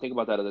didn't think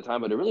about that at the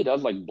time, but it really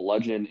does like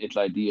bludgeon its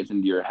ideas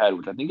into your head,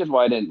 which I think is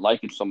why I didn't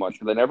like it so much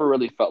because I never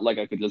really felt like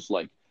I could just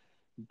like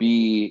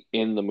be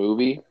in the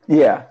movie.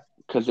 Yeah,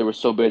 because they were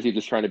so busy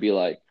just trying to be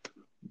like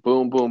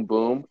boom, boom,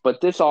 boom.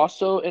 But this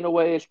also, in a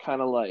way, is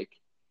kind of like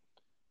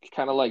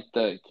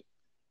the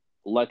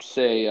let's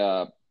say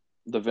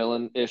the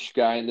villain-ish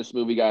guy in this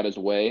movie got his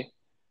way,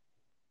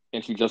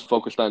 and she just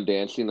focused on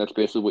dancing. That's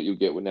basically what you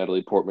get with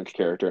Natalie Portman's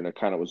character, and it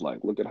kind of was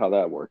like, look at how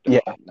that worked out.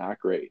 Yeah, not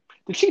great.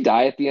 Did she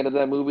die at the end of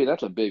that movie?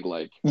 That's a big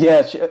like.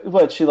 Yeah,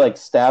 she like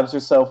stabs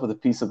herself with a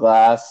piece of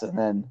glass, and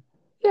then.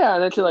 Yeah,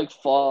 and then she like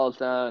falls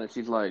down, and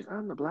she's like,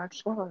 "I'm the Black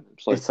Swan."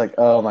 It's like,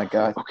 oh my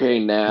god. Okay,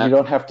 Nat. You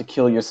don't have to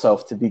kill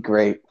yourself to be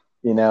great,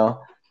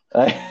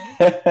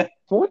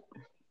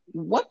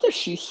 What does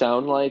she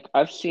sound like?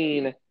 I've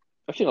seen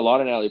a lot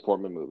of Natalie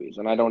Portman movies,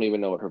 and I don't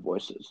even know what her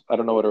voice is. I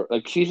don't know what her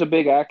like. She's a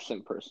big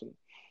accent person,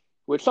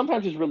 which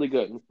sometimes is really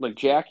good. Like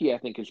Jackie, I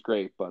think is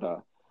great, but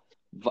have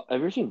you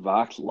ever seen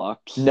Vox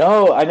Lux?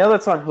 No, I know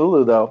that's on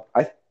Hulu though.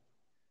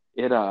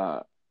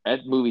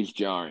 That movie's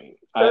jarring.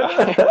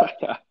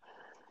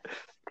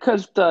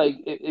 Because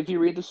if you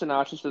read the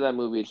synopsis of that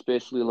movie, it's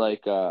basically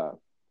like a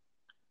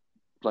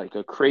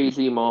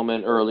crazy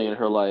moment early in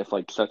her life,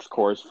 like sets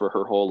course for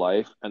her whole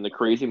life, and the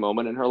crazy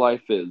moment in her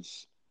life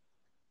is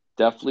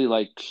definitely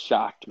like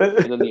shocked me.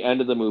 And then the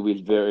end of the movie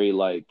is very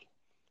like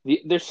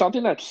there's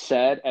something that's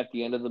said at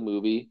the end of the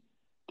movie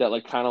that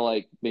like kind of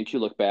like makes you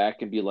look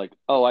back and be like,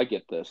 oh, I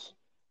get this.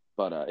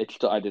 But I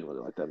didn't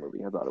really like that movie.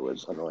 I thought it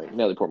was annoying.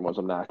 Natalie Portman was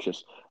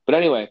obnoxious. But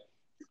anyway,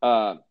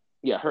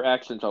 yeah, her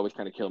accents always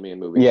kind of kill me in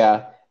movies.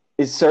 Yeah,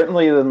 it's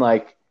certainly than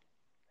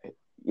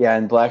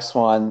in Black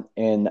Swan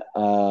in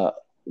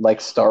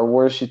like Star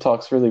Wars, she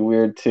talks really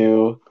weird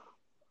too.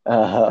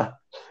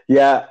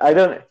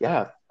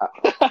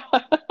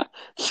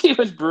 She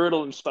was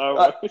brutal in Star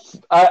Wars.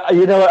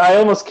 I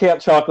almost can't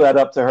chalk that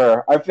up to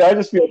her. I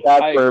just feel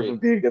bad for her for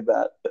being in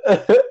that.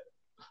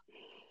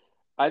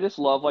 I just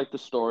love like the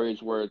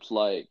stories where it's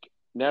like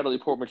Natalie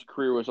Portman's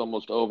career was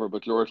almost over,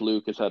 but George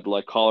Lucas had to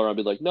like call her and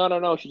be like,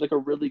 no, she's like a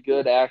really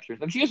good actress.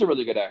 And she is a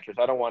really good actress.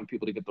 I don't want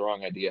people to get the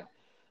wrong idea.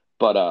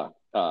 But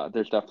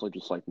there's definitely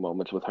just like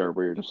moments with her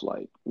where you're just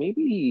like,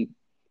 maybe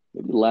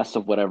less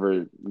of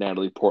whatever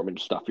Natalie Portman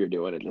stuff you're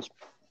doing and just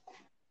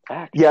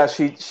act. Yeah,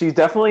 she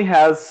definitely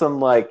has some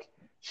like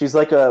she's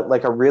like a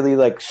really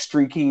like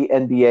streaky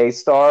NBA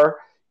star,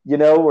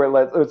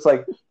 where it's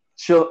like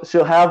she'll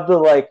have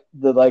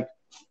the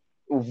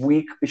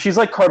weak. She's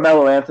like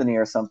Carmelo Anthony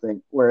or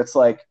something, where it's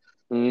like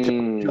She'll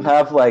Mm.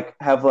 have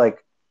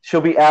like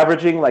she'll be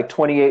averaging like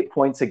 28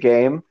 points a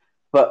game,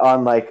 but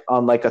on like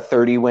a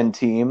 30 win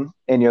team,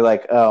 and you're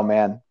like, oh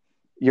man,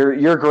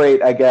 you're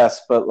great, I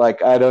guess, but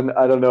like I don't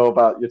know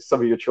about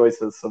some of your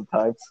choices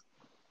sometimes.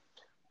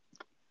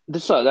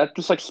 That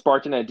just like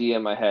sparked an idea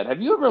in my head.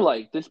 Have you ever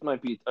like this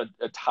might be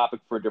a topic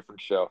for a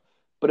different show,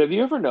 but have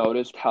you ever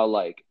noticed how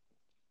like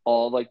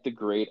all like the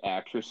great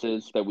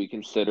actresses that we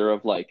consider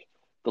of like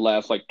the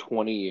last like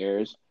 20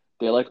 years,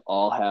 they like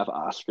all have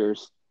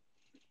Oscars.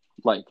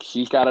 Like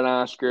she's got an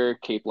Oscar,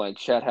 Kate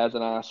Blanchett has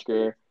an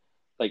Oscar.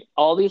 Like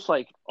all these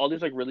like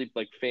really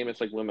like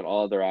famous like women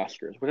all have their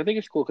Oscars, which I think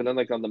is cool because then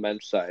like on the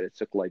men's side it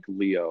took like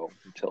Leo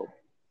until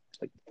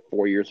like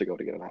 4 years ago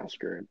to get an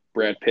Oscar, and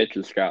Brad Pitt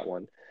just got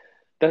one.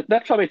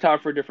 That's probably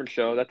top for a different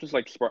show. That's just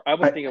like sport. I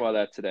was I thinking about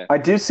that today. I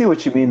do see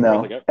what you mean Where I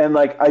was though, like, and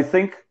like I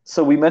think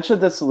so. We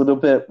mentioned this a little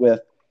bit with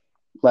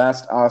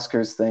last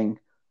Oscars thing,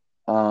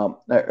 or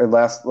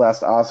last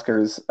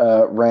Oscars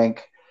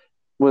rank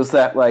was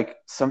that like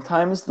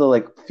sometimes the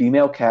like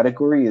female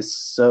category is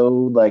so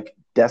like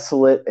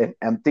desolate and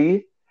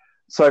empty.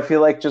 So I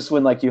feel like just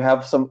when like you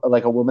have some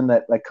like a woman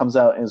that like comes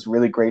out and is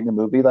really great in a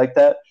movie like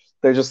that,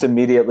 they're just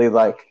immediately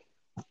like,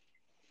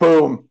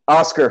 boom,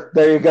 Oscar,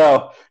 there you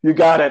go, you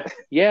got it.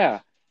 yeah,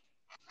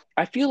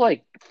 I feel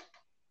like,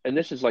 and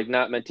this is like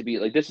not meant to be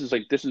like this is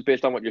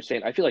based on what you're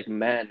saying. I feel like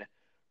men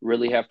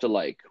really have to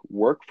like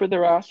work for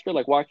their Oscar.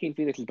 Like Joaquin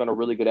Phoenix has been a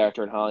really good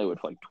actor in Hollywood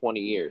for like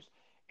 20 years,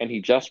 and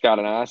he just got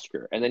an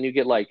Oscar. And then you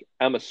get like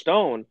Emma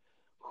Stone,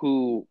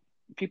 who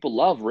people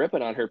love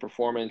ripping on her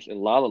performance in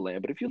La La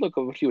Land, but if you look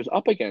at what she was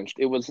up against,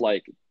 it was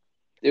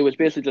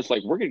basically just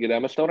like we're gonna get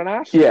Emma Stone an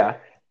Oscar. Yeah,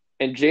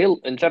 And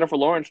Jennifer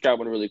Lawrence got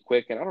one really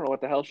quick, and I don't know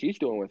what the hell she's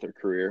doing with her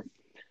career.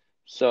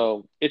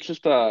 So it's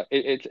just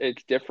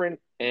it's different,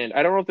 and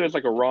I don't know if there's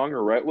like a wrong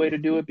or right way to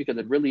do it because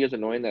it really is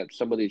annoying that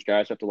some of these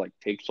guys have to like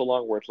take so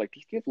long. Where it's like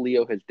just give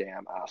Leo his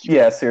damn Oscar.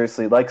 yeah,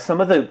 seriously. Like some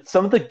of the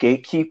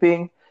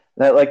gatekeeping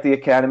that like the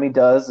Academy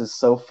does is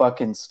so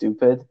fucking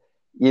stupid.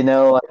 You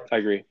know, I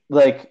agree.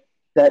 like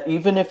that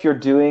even if you're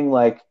doing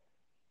like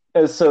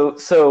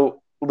so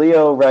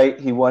Leo, right?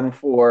 He won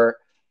for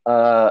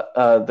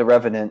The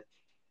Revenant,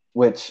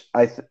 which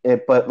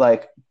but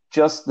like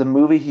just the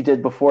movie he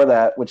did before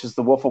that, which is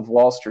The Wolf of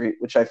Wall Street,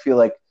 which I feel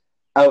like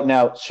out and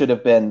out should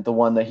have been the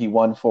one that he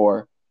won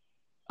for.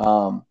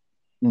 Um,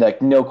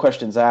 like no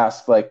questions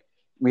asked. Like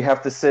we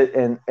have to sit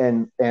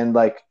and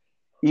like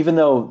even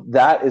though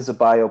that is a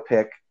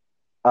biopic,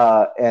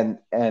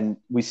 and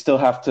we still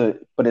have to,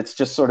 but it's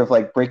just sort of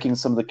like breaking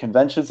some of the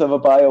conventions of a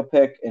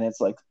biopic, and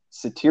it's like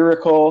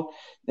satirical,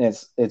 and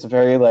it's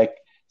very like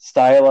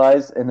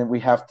stylized, and then we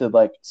have to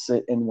like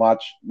sit and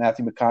watch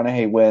Matthew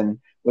McConaughey win,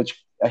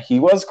 which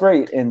he was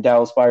great in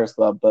Dallas Buyers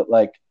Club, but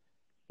like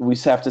we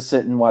have to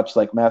sit and watch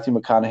like Matthew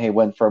McConaughey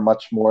win for a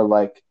much more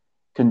like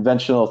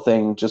conventional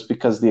thing, just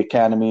because the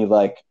Academy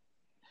like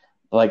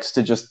likes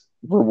to just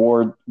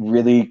reward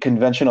really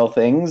conventional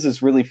things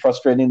is really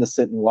frustrating to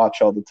sit and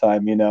watch all the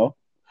time, you know?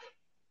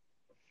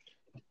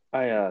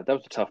 I that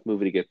was a tough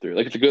movie to get through.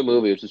 Like it's a good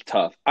movie, it was just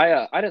tough.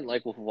 I didn't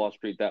like Wolf of Wall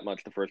Street that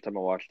much the first time I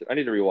watched it. I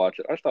need to rewatch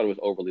it. I just thought it was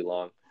overly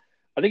long.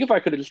 I think if I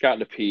could have just gotten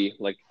to pee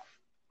like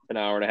an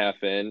hour and a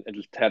half in and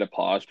just had it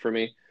paused for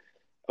me, I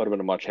would have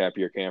been a much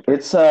happier camper.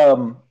 It's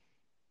I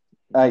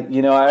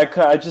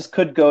just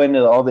could go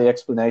into all the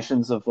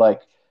explanations of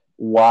like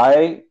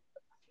why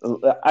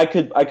I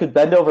could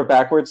bend over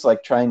backwards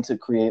like trying to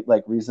create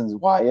like reasons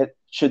why it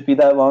should be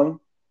that long.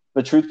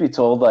 But truth be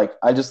told, like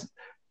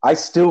I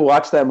still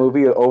watch that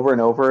movie over and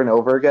over and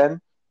over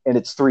again, and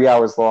it's 3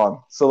 hours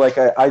long. So like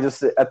I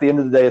just at the end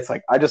of the day, it's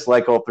like I just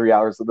like all 3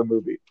 hours of the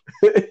movie.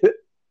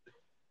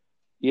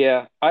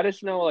 Yeah, I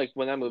just know like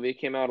when that movie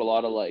came out, a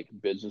lot of like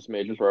business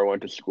majors where I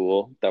went to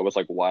school, that was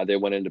like why they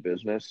went into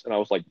business. And I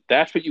was like,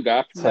 that's what you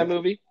got It's from that like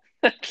movie?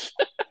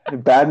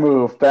 bad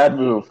move, bad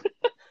move.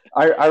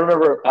 I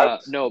remember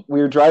No.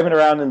 we were driving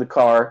around in the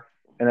car,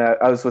 and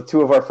I was with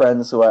two of our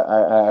friends who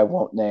I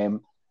won't name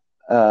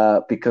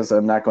because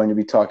I'm not going to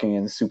be talking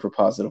in super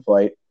positive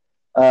light.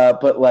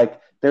 But like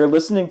they're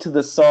listening to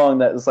this song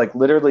that is like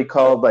literally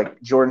called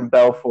like Jordan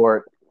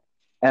Belfort,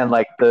 and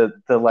like the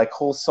like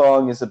whole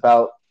song is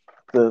about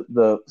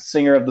the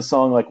singer of the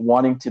song like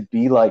wanting to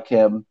be like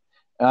him.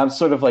 And I'm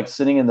sort of like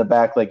sitting in the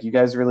back, like, you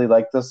guys really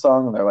like this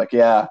song? And they're like,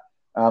 yeah.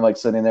 And I'm like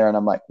sitting there, and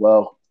I'm like,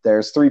 well,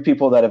 there's three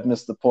people that have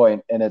missed the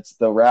point, and it's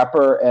the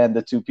rapper and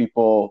the two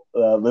people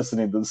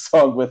listening to the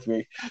song with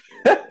me.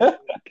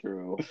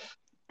 True.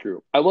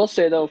 True. I will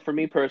say though, for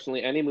me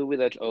personally, any movie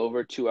that's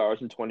over 2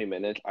 hours and 20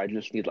 minutes, I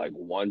just need like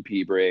one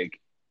pee break,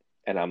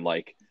 and I'm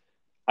like,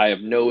 I have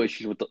no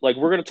issues with like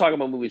we're gonna talk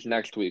about movies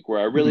next week where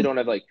I really don't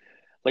have like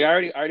I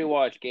already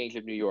watched Gangs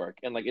of New York,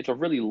 and like it's a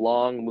really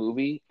long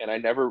movie, and I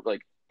never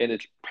like and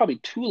it's probably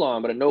too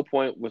long, but at no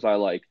point was I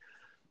like,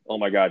 oh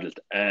my god, just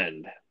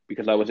end,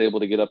 because I was able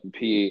to get up and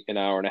pee an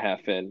hour and a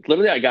half in.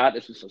 Literally,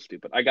 this is so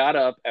stupid. I got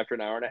up after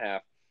an hour and a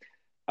half.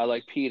 I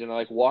like peed and I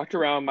like walked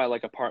around my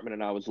like apartment,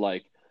 and I was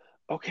like,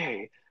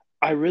 okay,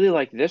 I really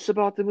like this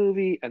about the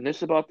movie and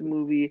this about the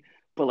movie,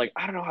 but like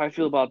I don't know how I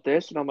feel about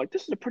this, and I'm like,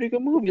 this is a pretty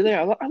good movie. There,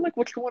 I like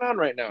what's going on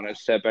right now, and I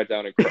sat back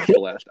down and crushed the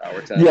last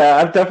hour 10. Yeah,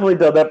 I've definitely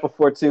done that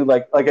before too.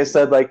 Like I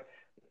said,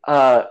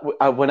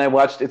 when I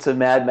watched It's a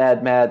Mad,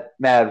 Mad, Mad,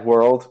 Mad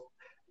World,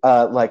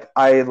 like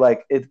I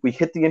like it. We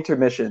hit the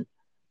intermission,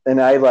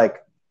 and I like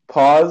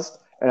paused,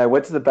 and I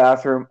went to the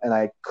bathroom, and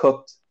I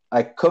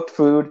cooked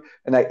food,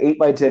 and I ate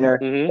my dinner,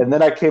 Mm-hmm. and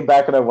then I came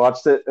back and I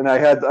watched it, and I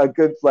had a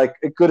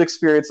good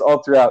experience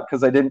all throughout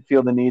because I didn't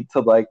feel the need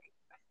to like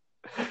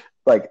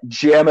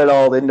jam it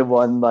all into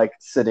one like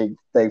sitting.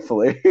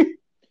 Thankfully.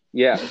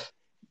 Yeah,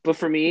 but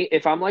for me,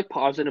 if I'm like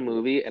pausing a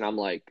movie and I'm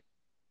like,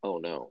 oh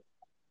no,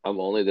 I'm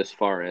only this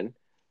far in.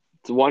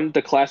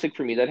 The classic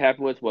for me that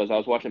happened with was I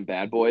was watching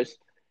Bad Boys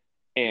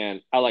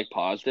and I like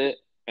paused it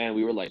and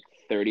we were like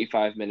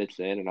 35 minutes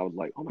in and I was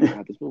like, oh my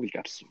God, this movie's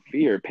got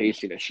severe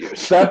pacing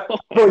issues. Bad Oh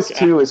my Boys God.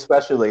 2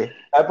 especially.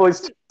 Bad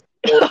Boys 2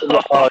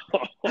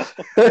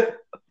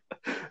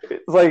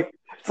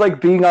 it's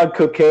like being on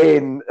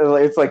cocaine.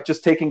 It's like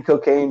just taking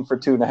cocaine for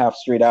 2.5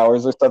 straight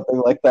hours or something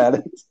like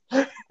that.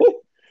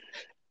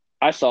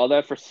 I saw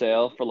that for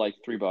sale for like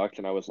 $3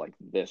 and I was like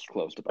this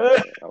close to buying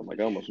it. I was like,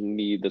 I almost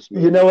need this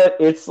You know movie. what?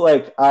 It's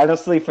like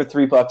honestly for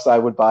 $3 I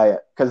would buy it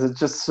because it's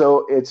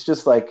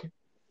just like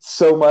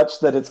so much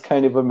that it's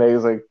kind of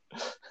amazing.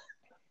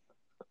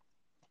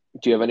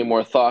 Do you have any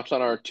more thoughts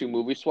on our two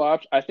movie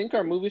swaps? I think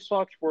our movie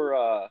swaps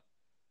were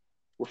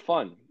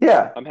fun.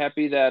 Yeah. I'm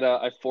happy that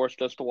I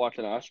forced us to watch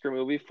an Oscar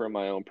movie for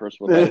my own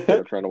personal benefit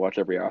of trying to watch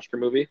every Oscar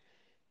movie.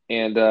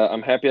 And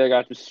I'm happy I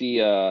got to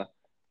see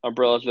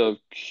Umbrellas of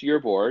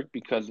Cherbourg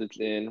because it's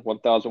in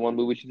 1001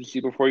 Movies You Can See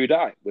Before You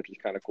Die, which is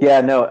kind of cool.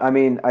 Yeah, no, I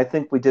mean, I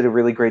think we did a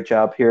really great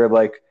job here.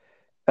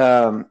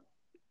 Um,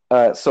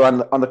 so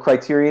on the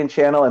Criterion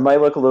channel, it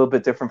might look a little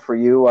bit different for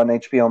you on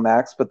HBO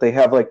Max, but they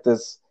have like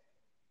this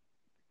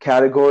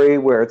category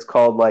where it's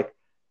called like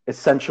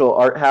essential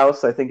art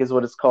house, I think is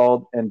what it's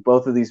called, and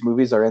both of these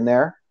movies are in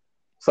there.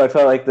 So I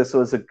felt like this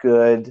was a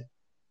good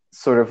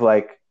sort of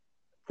like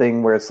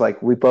thing where it's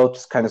like we both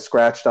just kind of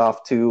scratched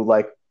off two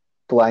like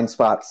blind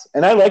spots,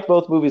 and I like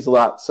both movies a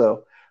lot.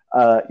 So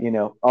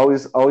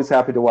always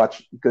happy to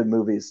watch good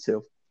movies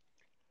too.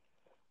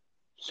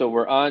 So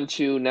we're on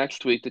to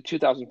next week, the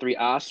 2003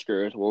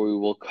 Oscars, where we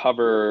will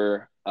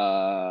cover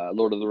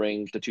Lord of the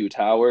Rings, The Two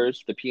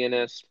Towers, The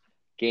Pianist,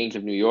 Gangs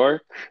of New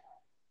York,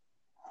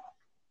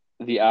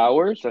 The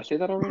Hours. Did I say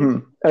that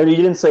already? I mean, you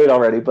didn't say it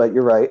already, but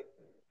you're right.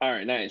 All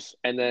right, nice.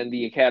 And then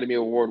the Academy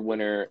Award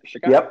winner,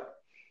 Chicago. Yep,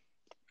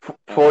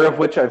 All four of right.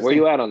 which I've Where are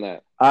seen. you at on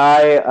that?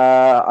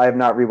 I have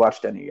not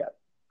rewatched any yet.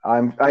 I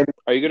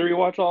Are you going to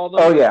rewatch all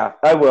of Oh them? yeah,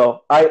 I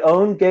will. I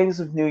own Gangs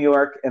of New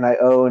York and I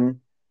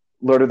own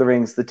Lord of the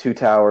Rings: The Two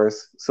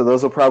Towers. So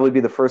those will probably be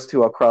the first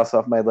two I'll cross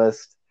off my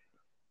list.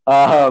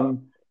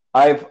 Um,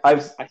 I've. I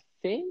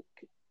think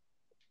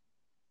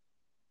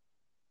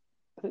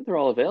I think they're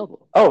all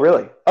available Oh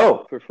really?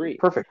 Oh, for free.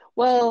 perfect.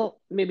 Well,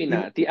 maybe You,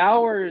 not. The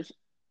Hours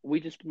we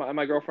just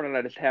my girlfriend and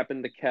I just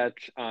happened to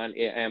catch on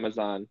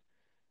Amazon,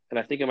 and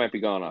I think it might be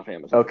gone off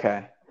Amazon.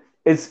 okay.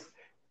 Is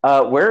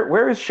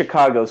where is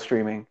Chicago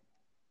streaming?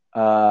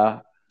 Uh,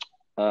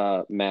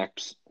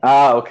 Max.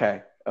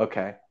 okay,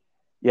 okay.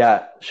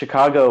 Yeah,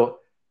 Chicago.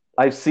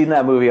 I've seen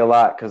that movie a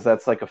lot because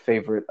that's like a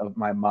favorite of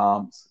my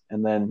mom's.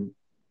 And then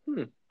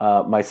Hmm,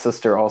 my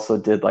sister also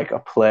did like a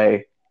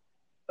play,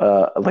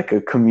 like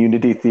a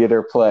community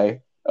theater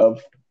play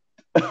of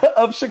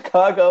of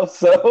Chicago.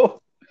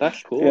 So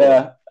that's cool.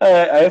 yeah,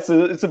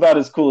 it's about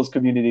as cool as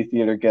community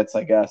theater gets,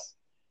 I guess.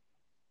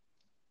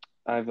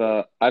 I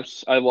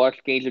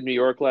watched Gangs of New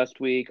York last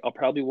week. I'll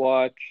probably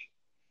watch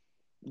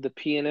The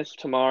Pianist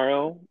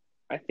tomorrow.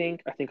 I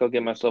think I'll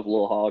give myself a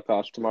little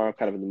Holocaust tomorrow.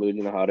 Kind of in the mood,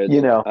 you know how it You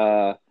is.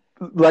 know,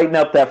 lighten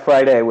up that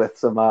Friday with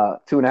some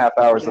 2.5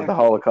 hours of the Exactly.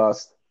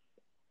 Holocaust.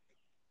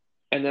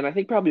 And then I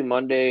think probably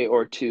Monday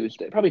or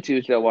Tuesday. Probably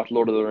Tuesday I'll watch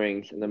Lord of the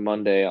Rings, and then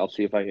Monday I'll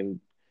see if I can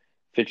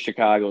fit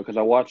Chicago because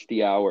I watched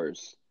The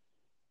Hours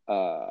uh,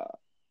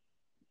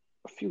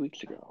 a few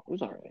weeks ago. It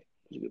was all right. It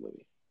was a good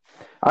movie.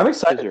 I'm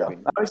excited though.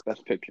 Deserving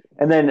Best Picture.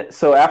 And then,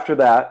 so after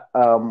that,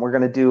 we're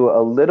going to do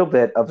a little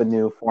bit of a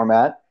new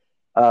format.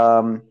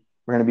 We're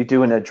going to be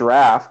doing a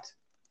draft.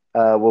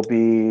 We'll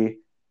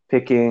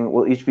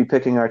each be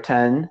picking our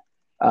 10.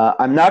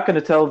 I'm not going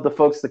to tell the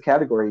folks the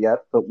category yet,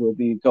 but we'll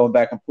be going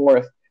back and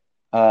forth.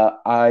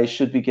 I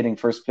should be getting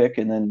first pick,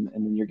 and then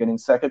you're getting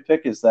second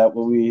pick. Is that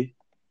what we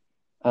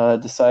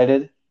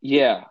decided?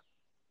 Yeah.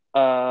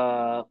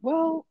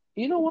 Well,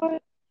 you know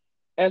what?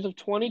 As of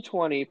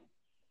 2020,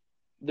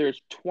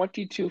 there's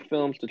 22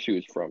 films to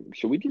choose from.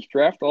 Should we just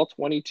draft all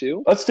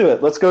 22? Let's do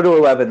it. Let's go to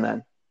 11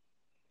 then.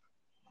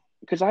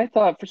 Because I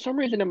thought, for some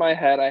reason in my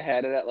head, I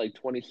had it at like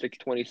 26,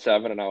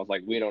 27, and I was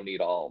like, we don't need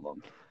all of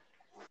them.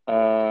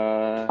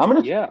 I'm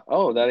gonna Yeah.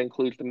 Oh, that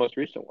includes the most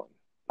recent one.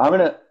 I'm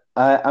gonna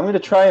I'm gonna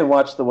try and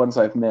watch the ones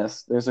I've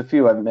missed. There's a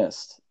few I've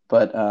missed,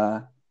 but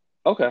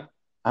Okay.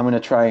 I'm gonna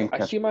try and I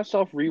catch. see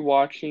myself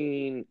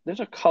rewatching. There's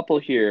a couple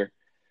here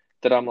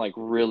that I'm like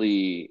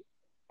really.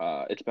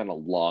 It's been a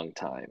long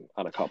time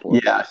on a couple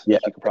of Yeah, these, yeah.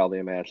 as you can probably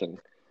imagine.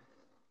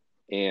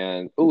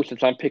 And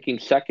since I'm picking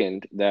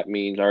second, that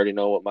means I already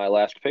know what my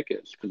last pick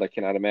is because I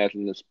cannot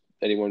imagine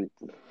anyone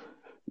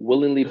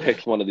willingly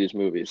picks one of these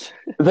movies.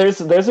 There's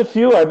a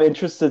few I'm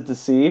interested to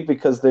see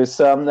because there's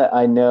some that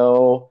I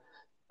know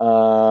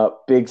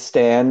big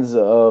stands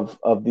of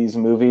these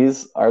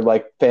movies are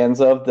like fans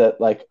of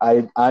that like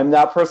I'm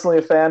not personally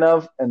a fan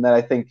of and that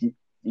I think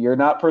you're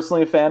not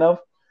personally a fan of.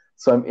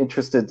 So I'm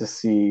interested to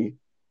see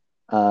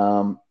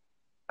um,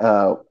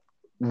 uh,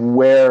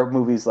 where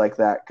movies like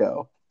that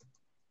go.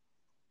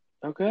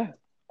 Okay.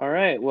 All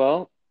right.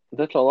 Well,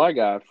 that's all I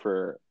got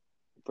for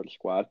the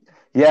squad.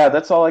 Yeah,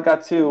 that's all I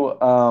got too.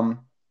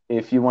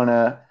 If you want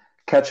to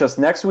catch us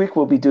next week,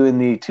 we'll be doing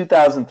the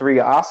 2003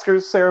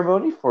 Oscars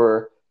ceremony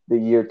for the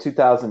year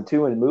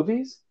 2002 in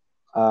movies.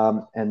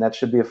 And that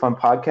should be a fun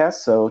podcast.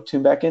 So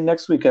tune back in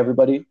next week,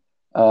 everybody.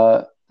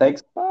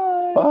 Thanks.